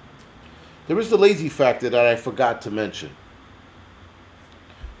that. There is the lazy factor that I forgot to mention.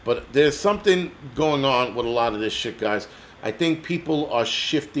 But there's something going on with a lot of this shit, guys. I think people are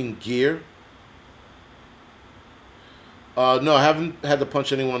shifting gear. No, I haven't had to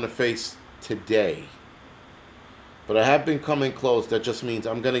punch anyone in the face today. But I have been coming close. That just means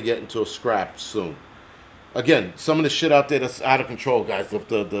I'm going to get into a scrap soon. Again, some of the shit out there that's out of control, guys.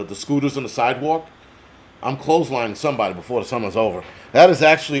 The scooters on the sidewalk. I'm clotheslining somebody before the summer's over. That is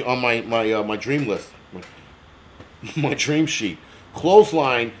actually on my dream list. My dream sheet.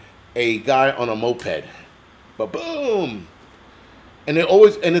 Clothesline a guy on a moped. But boom! And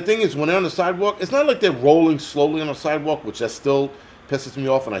the thing is, when they're on the sidewalk, it's not like they're rolling slowly on the sidewalk, which that still pisses me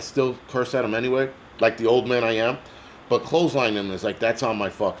off, and I still curse at them anyway, like the old man I am. But clothesline them is like, that's on my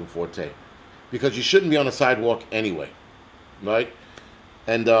fucking forte. Because you shouldn't be on the sidewalk anyway, right?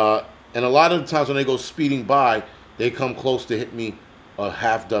 And a lot of the times when they go speeding by, they come close to hit me a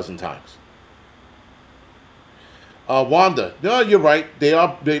half dozen times. Wanda, no, you're right.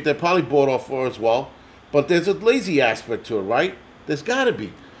 They're probably bought off for as well. But there's a lazy aspect to it, right? There's got to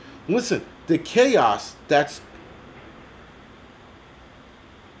be. Listen, the chaos that's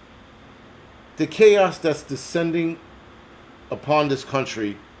descending upon this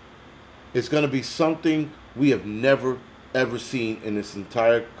country is going to be something we have never, ever seen in this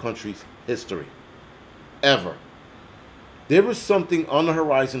entire country's history. Ever. There is something on the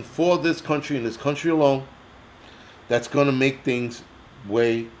horizon for this country and this country alone that's going to make things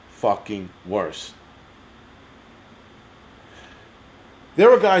way fucking worse. There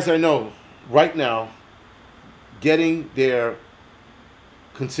are guys I know right now getting their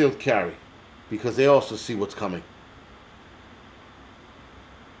concealed carry because they also see what's coming.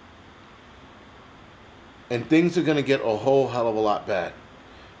 And things are going to get a whole hell of a lot bad.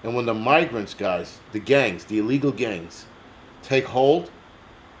 And when the migrants, guys, the gangs, the illegal gangs, take hold,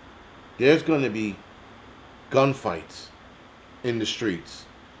 there's going to be gunfights in the streets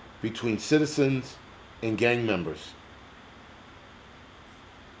between citizens and gang members.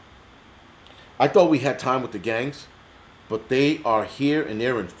 I thought we had time with the gangs, but they are here and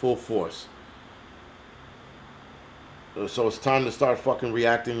they're in full force. So it's time to start fucking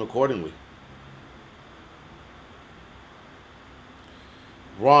reacting accordingly.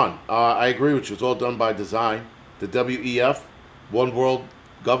 Ron, I agree with you. It's all done by design. The WEF, One World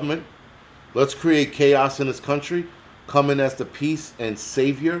Government. Let's create chaos in this country. Come in as the peace and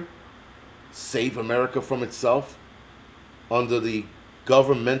savior. Save America from itself. Under the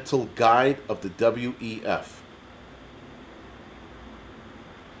governmental guide of the WEF.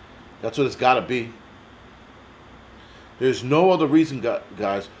 That's what it's got to be. There's no other reason,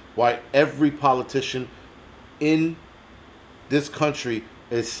 guys, why every politician in this country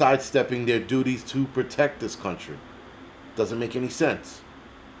is sidestepping their duties to protect this country. Doesn't make any sense.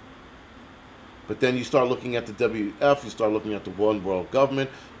 But then you start looking at the WF, you start looking at the one world government,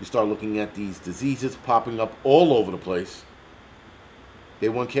 you start looking at these diseases popping up all over the place. They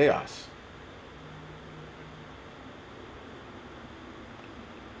want chaos.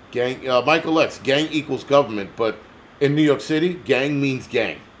 Gang, Michael X, gang equals government, but in New York City, gang means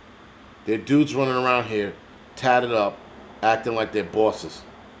gang. They're dudes running around here, tatted up, acting like they're bosses.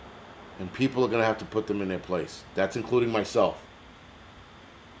 And people are going to have to put them in their place. That's including myself.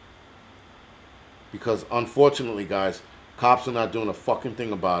 Because unfortunately, guys, cops are not doing a fucking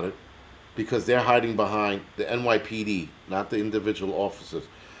thing about it because they're hiding behind the NYPD, not the individual officers.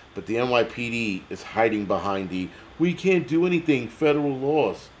 But the NYPD is hiding behind the, we can't do anything, federal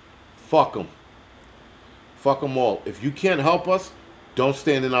laws. Fuck them. Fuck them all. If you can't help us, don't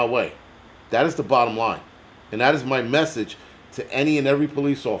stand in our way. That is the bottom line. And that is my message to any and every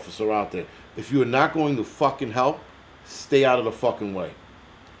police officer out there. If you are not going to fucking help, stay out of the fucking way.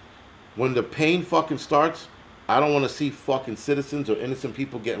 When the pain fucking starts, I don't want to see fucking citizens or innocent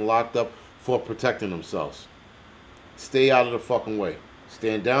people getting locked up for protecting themselves. Stay out of the fucking way.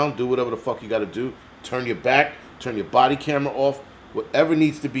 Stand down, do whatever the fuck you got to do. Turn your back, turn your body camera off. Whatever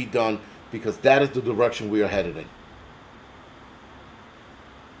needs to be done, because that is the direction we are headed in.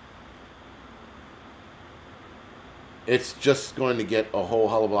 It's just going to get a whole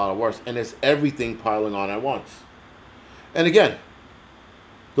hell of a lot worse. And it's everything piling on at once. And again,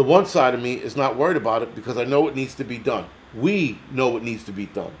 the one side of me is not worried about it because I know it needs to be done. We know it needs to be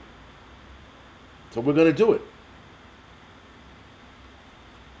done. So we're going to do it.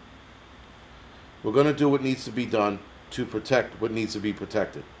 We're going to do what needs to be done to protect what needs to be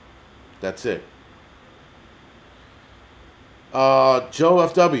protected. That's it. Joe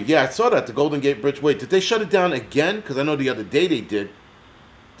FW. Yeah, I saw that. The Golden Gate Bridge. Wait, did they shut it down again? Because I know the other day they did.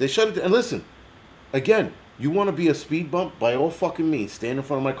 They shut it down. And listen, again, you want to be a speed bump? By all fucking means, stand in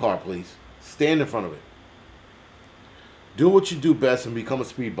front of my car, please. Stand in front of it. Do what you do best and become a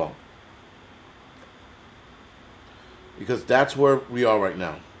speed bump. Because that's where we are right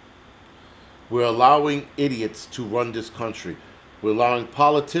now. We're allowing idiots to run this country. We're allowing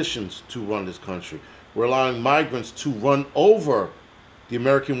politicians to run this country. We're allowing migrants to run over the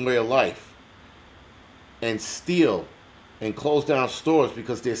American way of life and steal and close down stores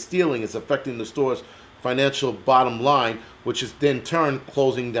because their stealing is affecting the store's financial bottom line, which is then turn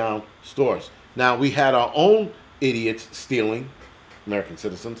closing down stores. Now, we had our own idiots stealing, American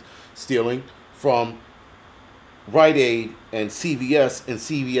citizens, stealing from Rite Aid and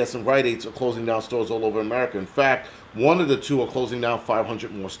CVS and Rite Aids are closing down stores all over America. In fact, one of the two are closing down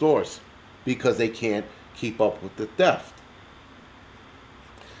 500 more stores because they can't keep up with the theft.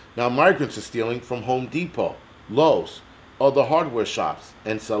 Now, migrants are stealing from Home Depot, Lowe's, other hardware shops,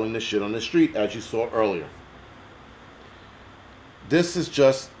 and selling the shit on the street, as you saw earlier. This is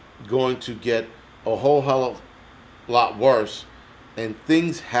just going to get a whole hell of a lot worse, and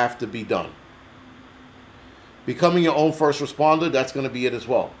things have to be done. Becoming your own first responder, that's going to be it as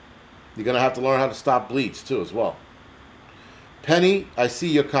well. You're going to have to learn how to stop bleeds, too, as well. Penny, I see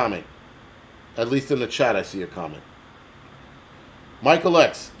your comment. At least in the chat, I see your comment. Michael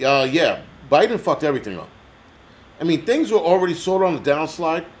X, yeah, Biden fucked everything up. I mean, things were already sort of on the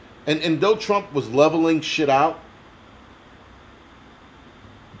downslide, and though Trump was leveling shit out,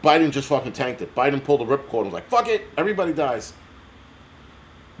 Biden just fucking tanked it. Biden pulled the ripcord and was like, fuck it, everybody dies.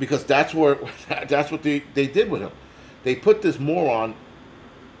 Because that's what they did with him. They put this moron.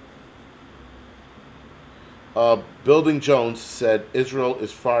 Building Jones said Israel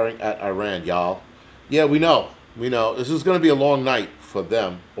is firing at Iran, y'all. Yeah, we know. We know. This is going to be a long night for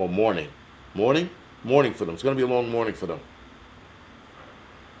them, or morning. Morning? Morning for them. It's going to be a long morning for them.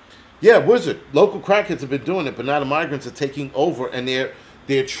 Yeah, Wizard. Local crackheads have been doing it, but now the migrants are taking over, and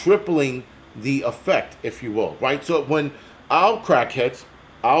they're tripling the effect, if you will. Right? So when our crackheads,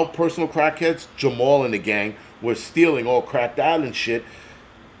 our personal crackheads, Jamal and the gang, were stealing all cracked out and shit,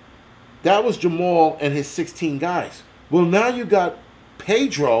 that was Jamal and his 16 guys. Well, now you got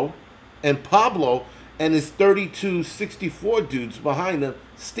Pedro and Pablo and his 3264 dudes behind them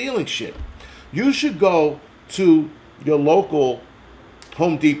stealing shit. You should go to your local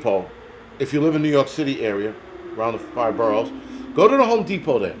Home Depot, if you live in New York City area, around the 5 boroughs. Go to the Home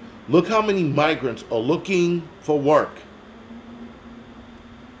Depot there. Look how many migrants are looking for work.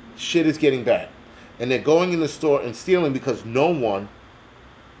 Shit is getting bad. And they're going in the store and stealing because no one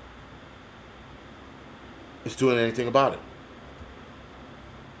is doing anything about it.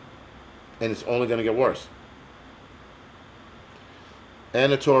 And it's only going to get worse.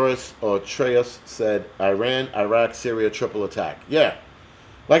 Anatoris or Treus said, Iran, Iraq, Syria, triple attack. Yeah.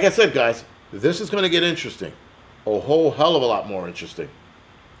 Like I said, guys, this is going to get interesting. A whole hell of a lot more interesting.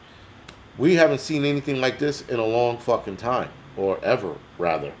 We haven't seen anything like this in a long fucking time. Or ever,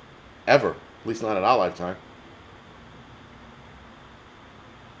 rather. Ever. At least not in our lifetime.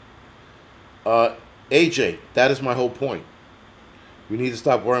 AJ, that is my whole point. We need to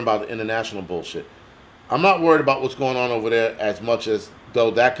stop worrying about the international bullshit. I'm not worried about what's going on over there as much as, though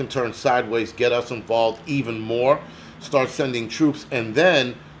that can turn sideways, get us involved even more, start sending troops, and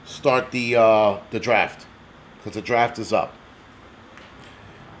then start the draft. Because the draft is up.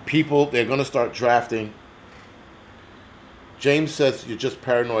 People, they're going to start drafting. James says you're just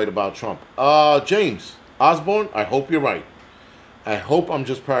paranoid about Trump. James Osborne, I hope you're right. I hope I'm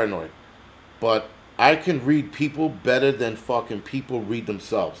just paranoid. But I can read people better than fucking people read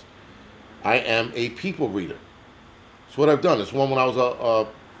themselves. I am a people reader. It's what I've done. It's one when I was a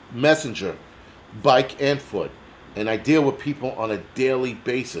messenger, bike and foot. And I deal with people on a daily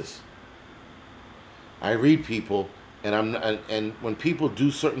basis. I read people, and when people do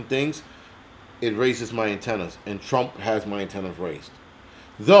certain things, it raises my antennas. And Trump has my antennas raised.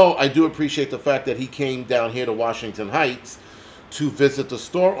 Though I do appreciate the fact that he came down here to Washington Heights to visit the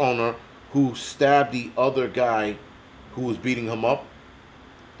store owner who stabbed the other guy who was beating him up.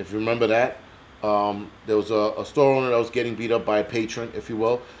 If you remember that. There was a store owner that was getting beat up by a patron, if you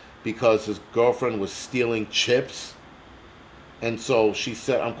will, because his girlfriend was stealing chips. And so she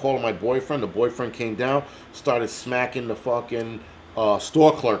said, I'm calling my boyfriend. The boyfriend came down, started smacking the fucking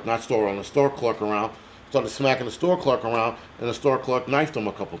store clerk, not store owner, store clerk around. Started smacking the store clerk around, and the store clerk knifed him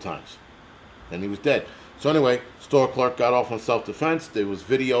a couple times. And he was dead. So anyway, store clerk got off on self-defense. There was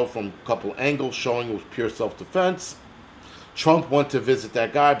video from a couple angles showing it was pure self-defense. Trump went to visit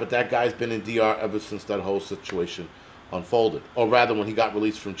that guy, but that guy's been in DR ever since that whole situation unfolded. Or rather, when he got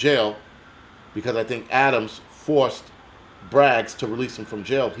released from jail, because I think Adams forced Braggs to release him from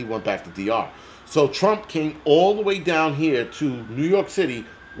jail, he went back to DR. So Trump came all the way down here to New York City,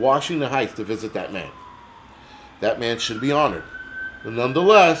 Washington Heights, to visit that man. That man should be honored. But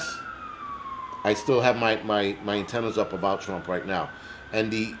nonetheless, I still have my antennas up about Trump right now.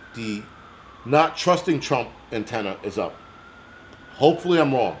 And the not trusting Trump antenna is up. Hopefully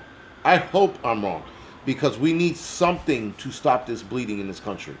I'm wrong. I hope I'm wrong. Because we need something to stop this bleeding in this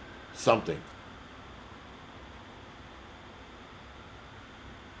country. Something.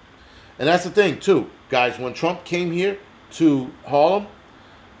 And that's the thing, too. Guys, when Trump came here to Harlem,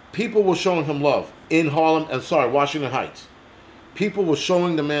 people were showing him love. In Harlem, Washington Heights. People were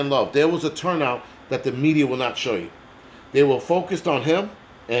showing the man love. There was a turnout that the media will not show you. They were focused on him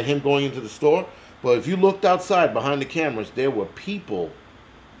and him going into the store. But if you looked outside behind the cameras, there were people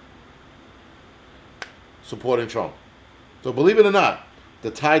supporting Trump. So believe it or not,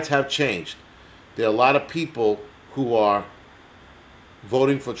 the tides have changed. There are a lot of people who are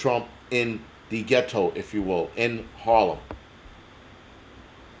voting for Trump in the ghetto, if you will, in Harlem.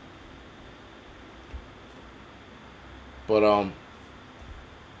 But,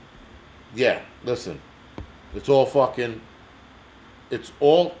 yeah, listen. It's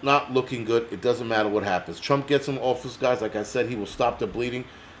all not looking good. It doesn't matter what happens. Trump gets in office, guys. Like I said, he will stop the bleeding.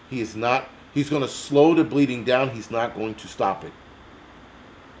 He's going to slow the bleeding down. He's not going to stop it.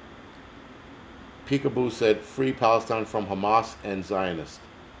 Peekaboo said, free Palestine from Hamas and Zionists.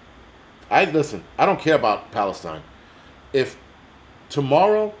 Listen, I don't care about Palestine. If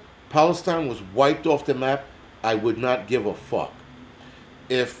tomorrow Palestine was wiped off the map, I would not give a fuck.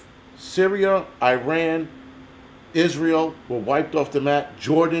 If Syria, Iran, Israel were wiped off the map,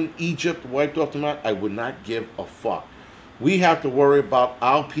 Jordan, Egypt wiped off the map, I would not give a fuck. We have to worry about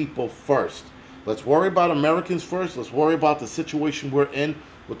our people first. Let's worry about Americans first. Let's worry about the situation we're in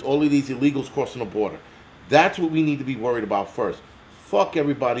with all of these illegals crossing the border. That's what we need to be worried about first. Fuck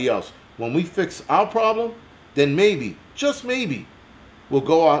everybody else. When we fix our problem, then maybe, just maybe, we'll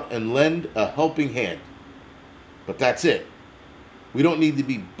go out and lend a helping hand. But that's it. We don't need to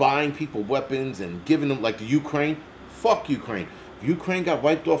be buying people weapons and giving them, like the Ukraine. Fuck Ukraine. If Ukraine got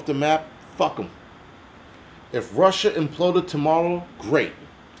wiped off the map, fuck them. If Russia imploded tomorrow, great.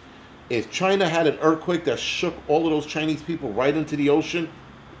 If China had an earthquake that shook all of those Chinese people right into the ocean,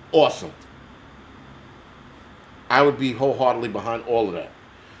 awesome. I would be wholeheartedly behind all of that.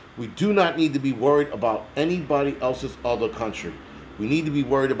 We do not need to be worried about anybody else's other country. We need to be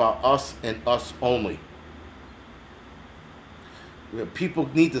worried about us and us only. People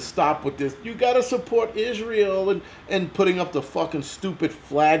need to stop with this. You got to support Israel and putting up the fucking stupid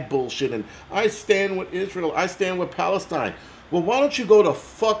flag bullshit. And I stand with Israel. I stand with Palestine. Well, why don't you go to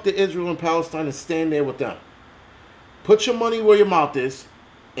fuck the Israel and Palestine and stand there with them? Put your money where your mouth is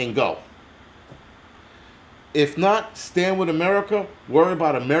and go. If not, stand with America. Worry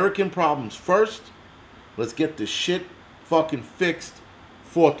about American problems first. Let's get this shit fucking fixed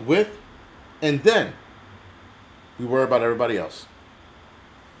forthwith. And then we worry about everybody else.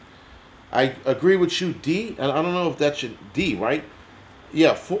 I agree with you, D, and I don't know if that should, D, right?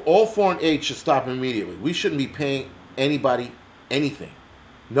 Yeah, all foreign aid should stop immediately. We shouldn't be paying anybody anything.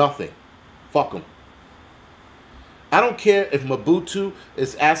 Nothing. Fuck them. I don't care if Mobutu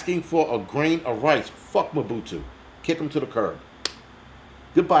is asking for a grain of rice. Fuck Mobutu. Kick him to the curb.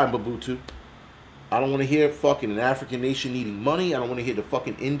 Goodbye, Mobutu. I don't want to hear fucking an African nation needing money. I don't want to hear the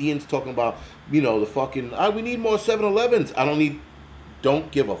fucking Indians talking about, you know, the fucking, we need more 7-Elevens.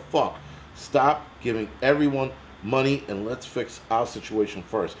 Don't give a fuck. Stop giving everyone money and let's fix our situation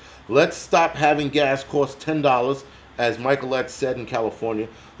first. Let's stop having gas cost $10, as Michael X said in California.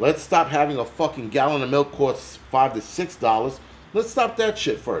 Let's stop having a fucking gallon of milk cost $5 to $6. Let's stop that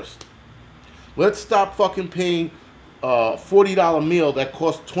shit first. Let's stop fucking paying a $40 meal that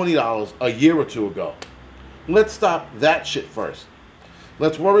cost $20 a year or two ago. Let's stop that shit first.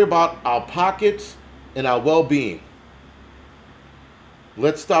 Let's worry about our pockets and our well-being.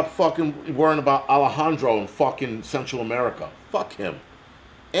 Let's stop fucking worrying about Alejandro in fucking Central America. Fuck him.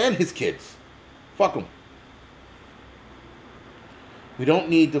 And his kids. Fuck them. We don't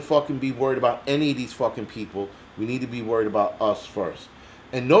need to fucking be worried about any of these fucking people. We need to be worried about us first.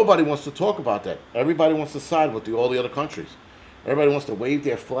 And nobody wants to talk about that. Everybody wants to side with all the other countries. Everybody wants to wave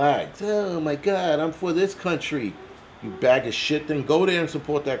their flags. Oh my God, I'm for this country. You bag of shit, then go there and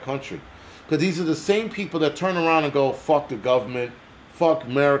support that country. Because these are the same people that turn around and go, fuck the government, fuck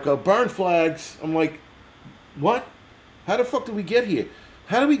America, burn flags. I'm like, what? How the fuck did we get here?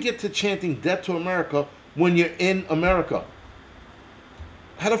 How do we get to chanting death to America when you're in America?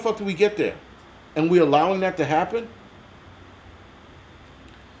 How the fuck did we get there? And we're allowing that to happen?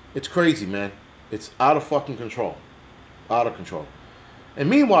 It's crazy, man. It's out of fucking control. Out of control. And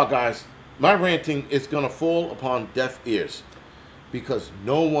meanwhile, guys, my ranting is going to fall upon deaf ears. Because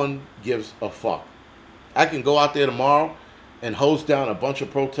no one gives a fuck. I can go out there tomorrow and hose down a bunch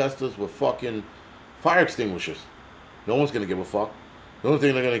of protesters with fucking fire extinguishers. No one's going to give a fuck. The only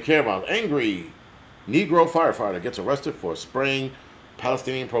thing they're going to care about is angry Negro firefighter gets arrested for spraying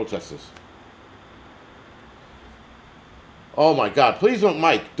Palestinian protesters. Oh my God, please don't,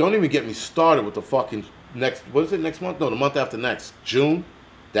 Mike, don't even get me started with the fucking next, what is it, next month? No, the month after next, June,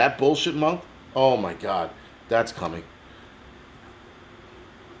 that bullshit month. Oh my God, that's coming.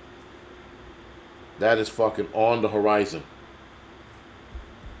 That is fucking on the horizon.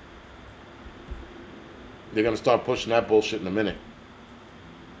 They're going to start pushing that bullshit in a minute.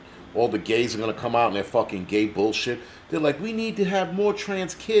 All the gays are going to come out and they're fucking gay bullshit. They're like, we need to have more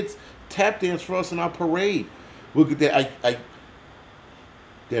trans kids tap dance for us in our parade. They're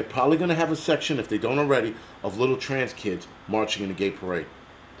probably going to have a section, if they don't already, of little trans kids marching in a gay parade.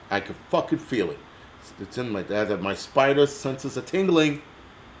 I could fucking feel it. It's in my dad. My spider senses are tingling.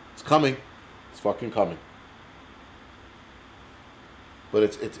 It's coming. It's fucking coming.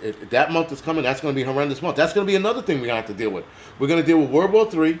 But that month is coming. That's going to be a horrendous month. That's going to be another thing we're going to have to deal with. We're going to deal with World War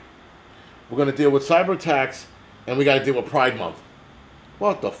III. We're going to deal with cyber attacks. And we got to deal with Pride Month.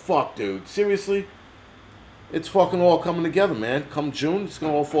 What the fuck, dude? Seriously? It's fucking all coming together, man. Come June, it's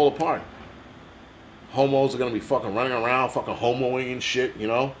going to all fall apart. Homos are going to be fucking running around, fucking homoing and shit, you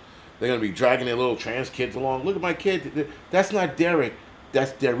know? They're going to be dragging their little trans kids along. Look at my kid. That's not Derek.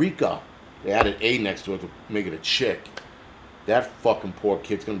 That's Derica. They added A next to it to make it a chick. That fucking poor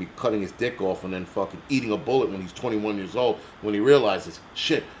kid's going to be cutting his dick off and then fucking eating a bullet when he's 21 years old when he realizes,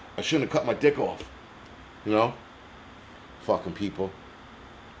 shit, I shouldn't have cut my dick off. You know? Fucking people.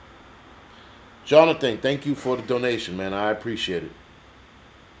 Jonathan, thank you for the donation, man. I appreciate it.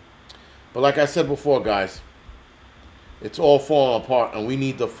 But like I said before, guys, it's all falling apart and we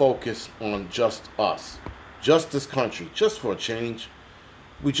need to focus on just us. Just this country. Just for a change.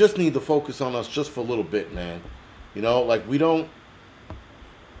 We just need to focus on us just for a little bit, man. You know, like we don't...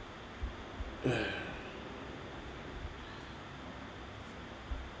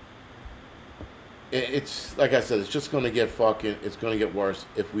 It's, like I said, it's just going to get fucking... It's going to get worse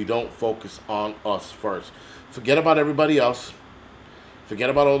if we don't focus on us first. Forget about everybody else. Forget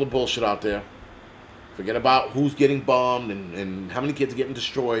about all the bullshit out there. Forget about who's getting bombed and how many kids are getting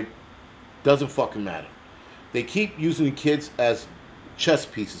destroyed. Doesn't fucking matter. They keep using kids as chess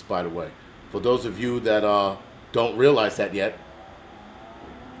pieces, by the way. For those of you that don't realize that yet.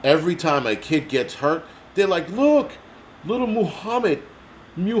 Every time a kid gets hurt, they're like, look, little Muhammad.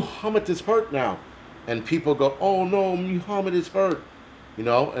 Muhammad is hurt now. And people go, oh no, Muhammad is hurt. You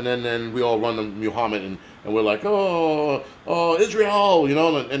know, and then we all run to Muhammad and we're like, oh, Israel, you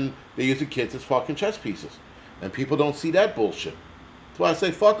know, and they use the kids as fucking chess pieces. And people don't see that bullshit. That's why I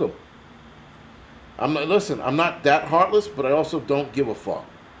say fuck them. Listen, I'm not that heartless, but I also don't give a fuck.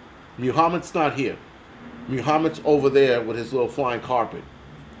 Muhammad's not here. Muhammad's over there with his little flying carpet.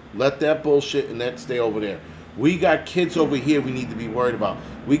 Let that bullshit and that stay over there. We got kids over here we need to be worried about.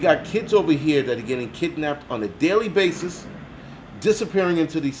 We got kids over here that are getting kidnapped on a daily basis, disappearing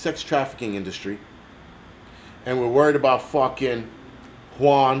into the sex trafficking industry. And we're worried about fucking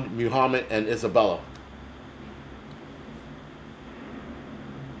Juan, Muhammad, and Isabella.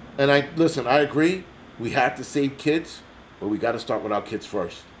 And I agree, we have to save kids, but we got to start with our kids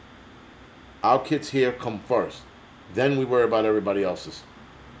first. Our kids here come first. Then we worry about everybody else's.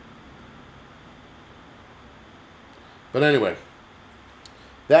 But anyway,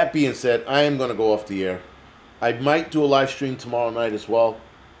 that being said, I am going to go off the air. I might do a live stream tomorrow night as well.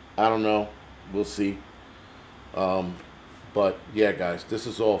 I don't know. We'll see. But yeah, guys, this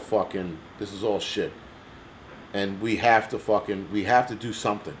is all shit. And we have to do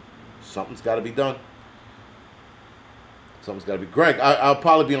something. Something's got to be done. Something's got to be. Greg, I'll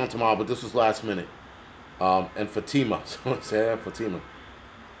probably be on tomorrow, but this was last minute. And Fatima. So I say Fatima.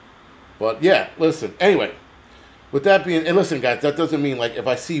 But yeah, listen. Anyway, with that being, and listen, guys, that doesn't mean like if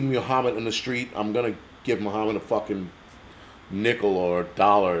I see Muhammad in the street, I'm gonna give Muhammad a fucking nickel or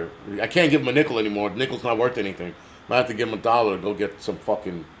 $1. I can't give him a nickel anymore. Nickel's not worth anything. I have to give him $1 to go get some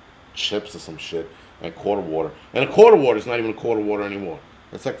fucking chips or some shit and quarter water. And a quarter water is not even a quarter water anymore.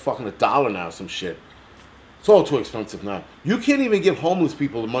 It's like fucking $1 now, some shit. It's all too expensive now. You can't even give homeless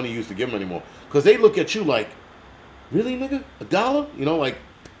people the money you used to give them anymore. Because they look at you like, really, nigga? $1? You know, like,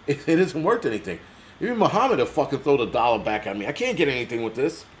 it isn't worth anything. Even Muhammad will fucking throw the $1 back at me. I can't get anything with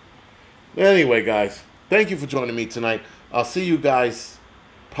this. Anyway, guys, thank you for joining me tonight. I'll see you guys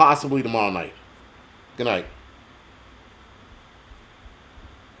possibly tomorrow night. Good night.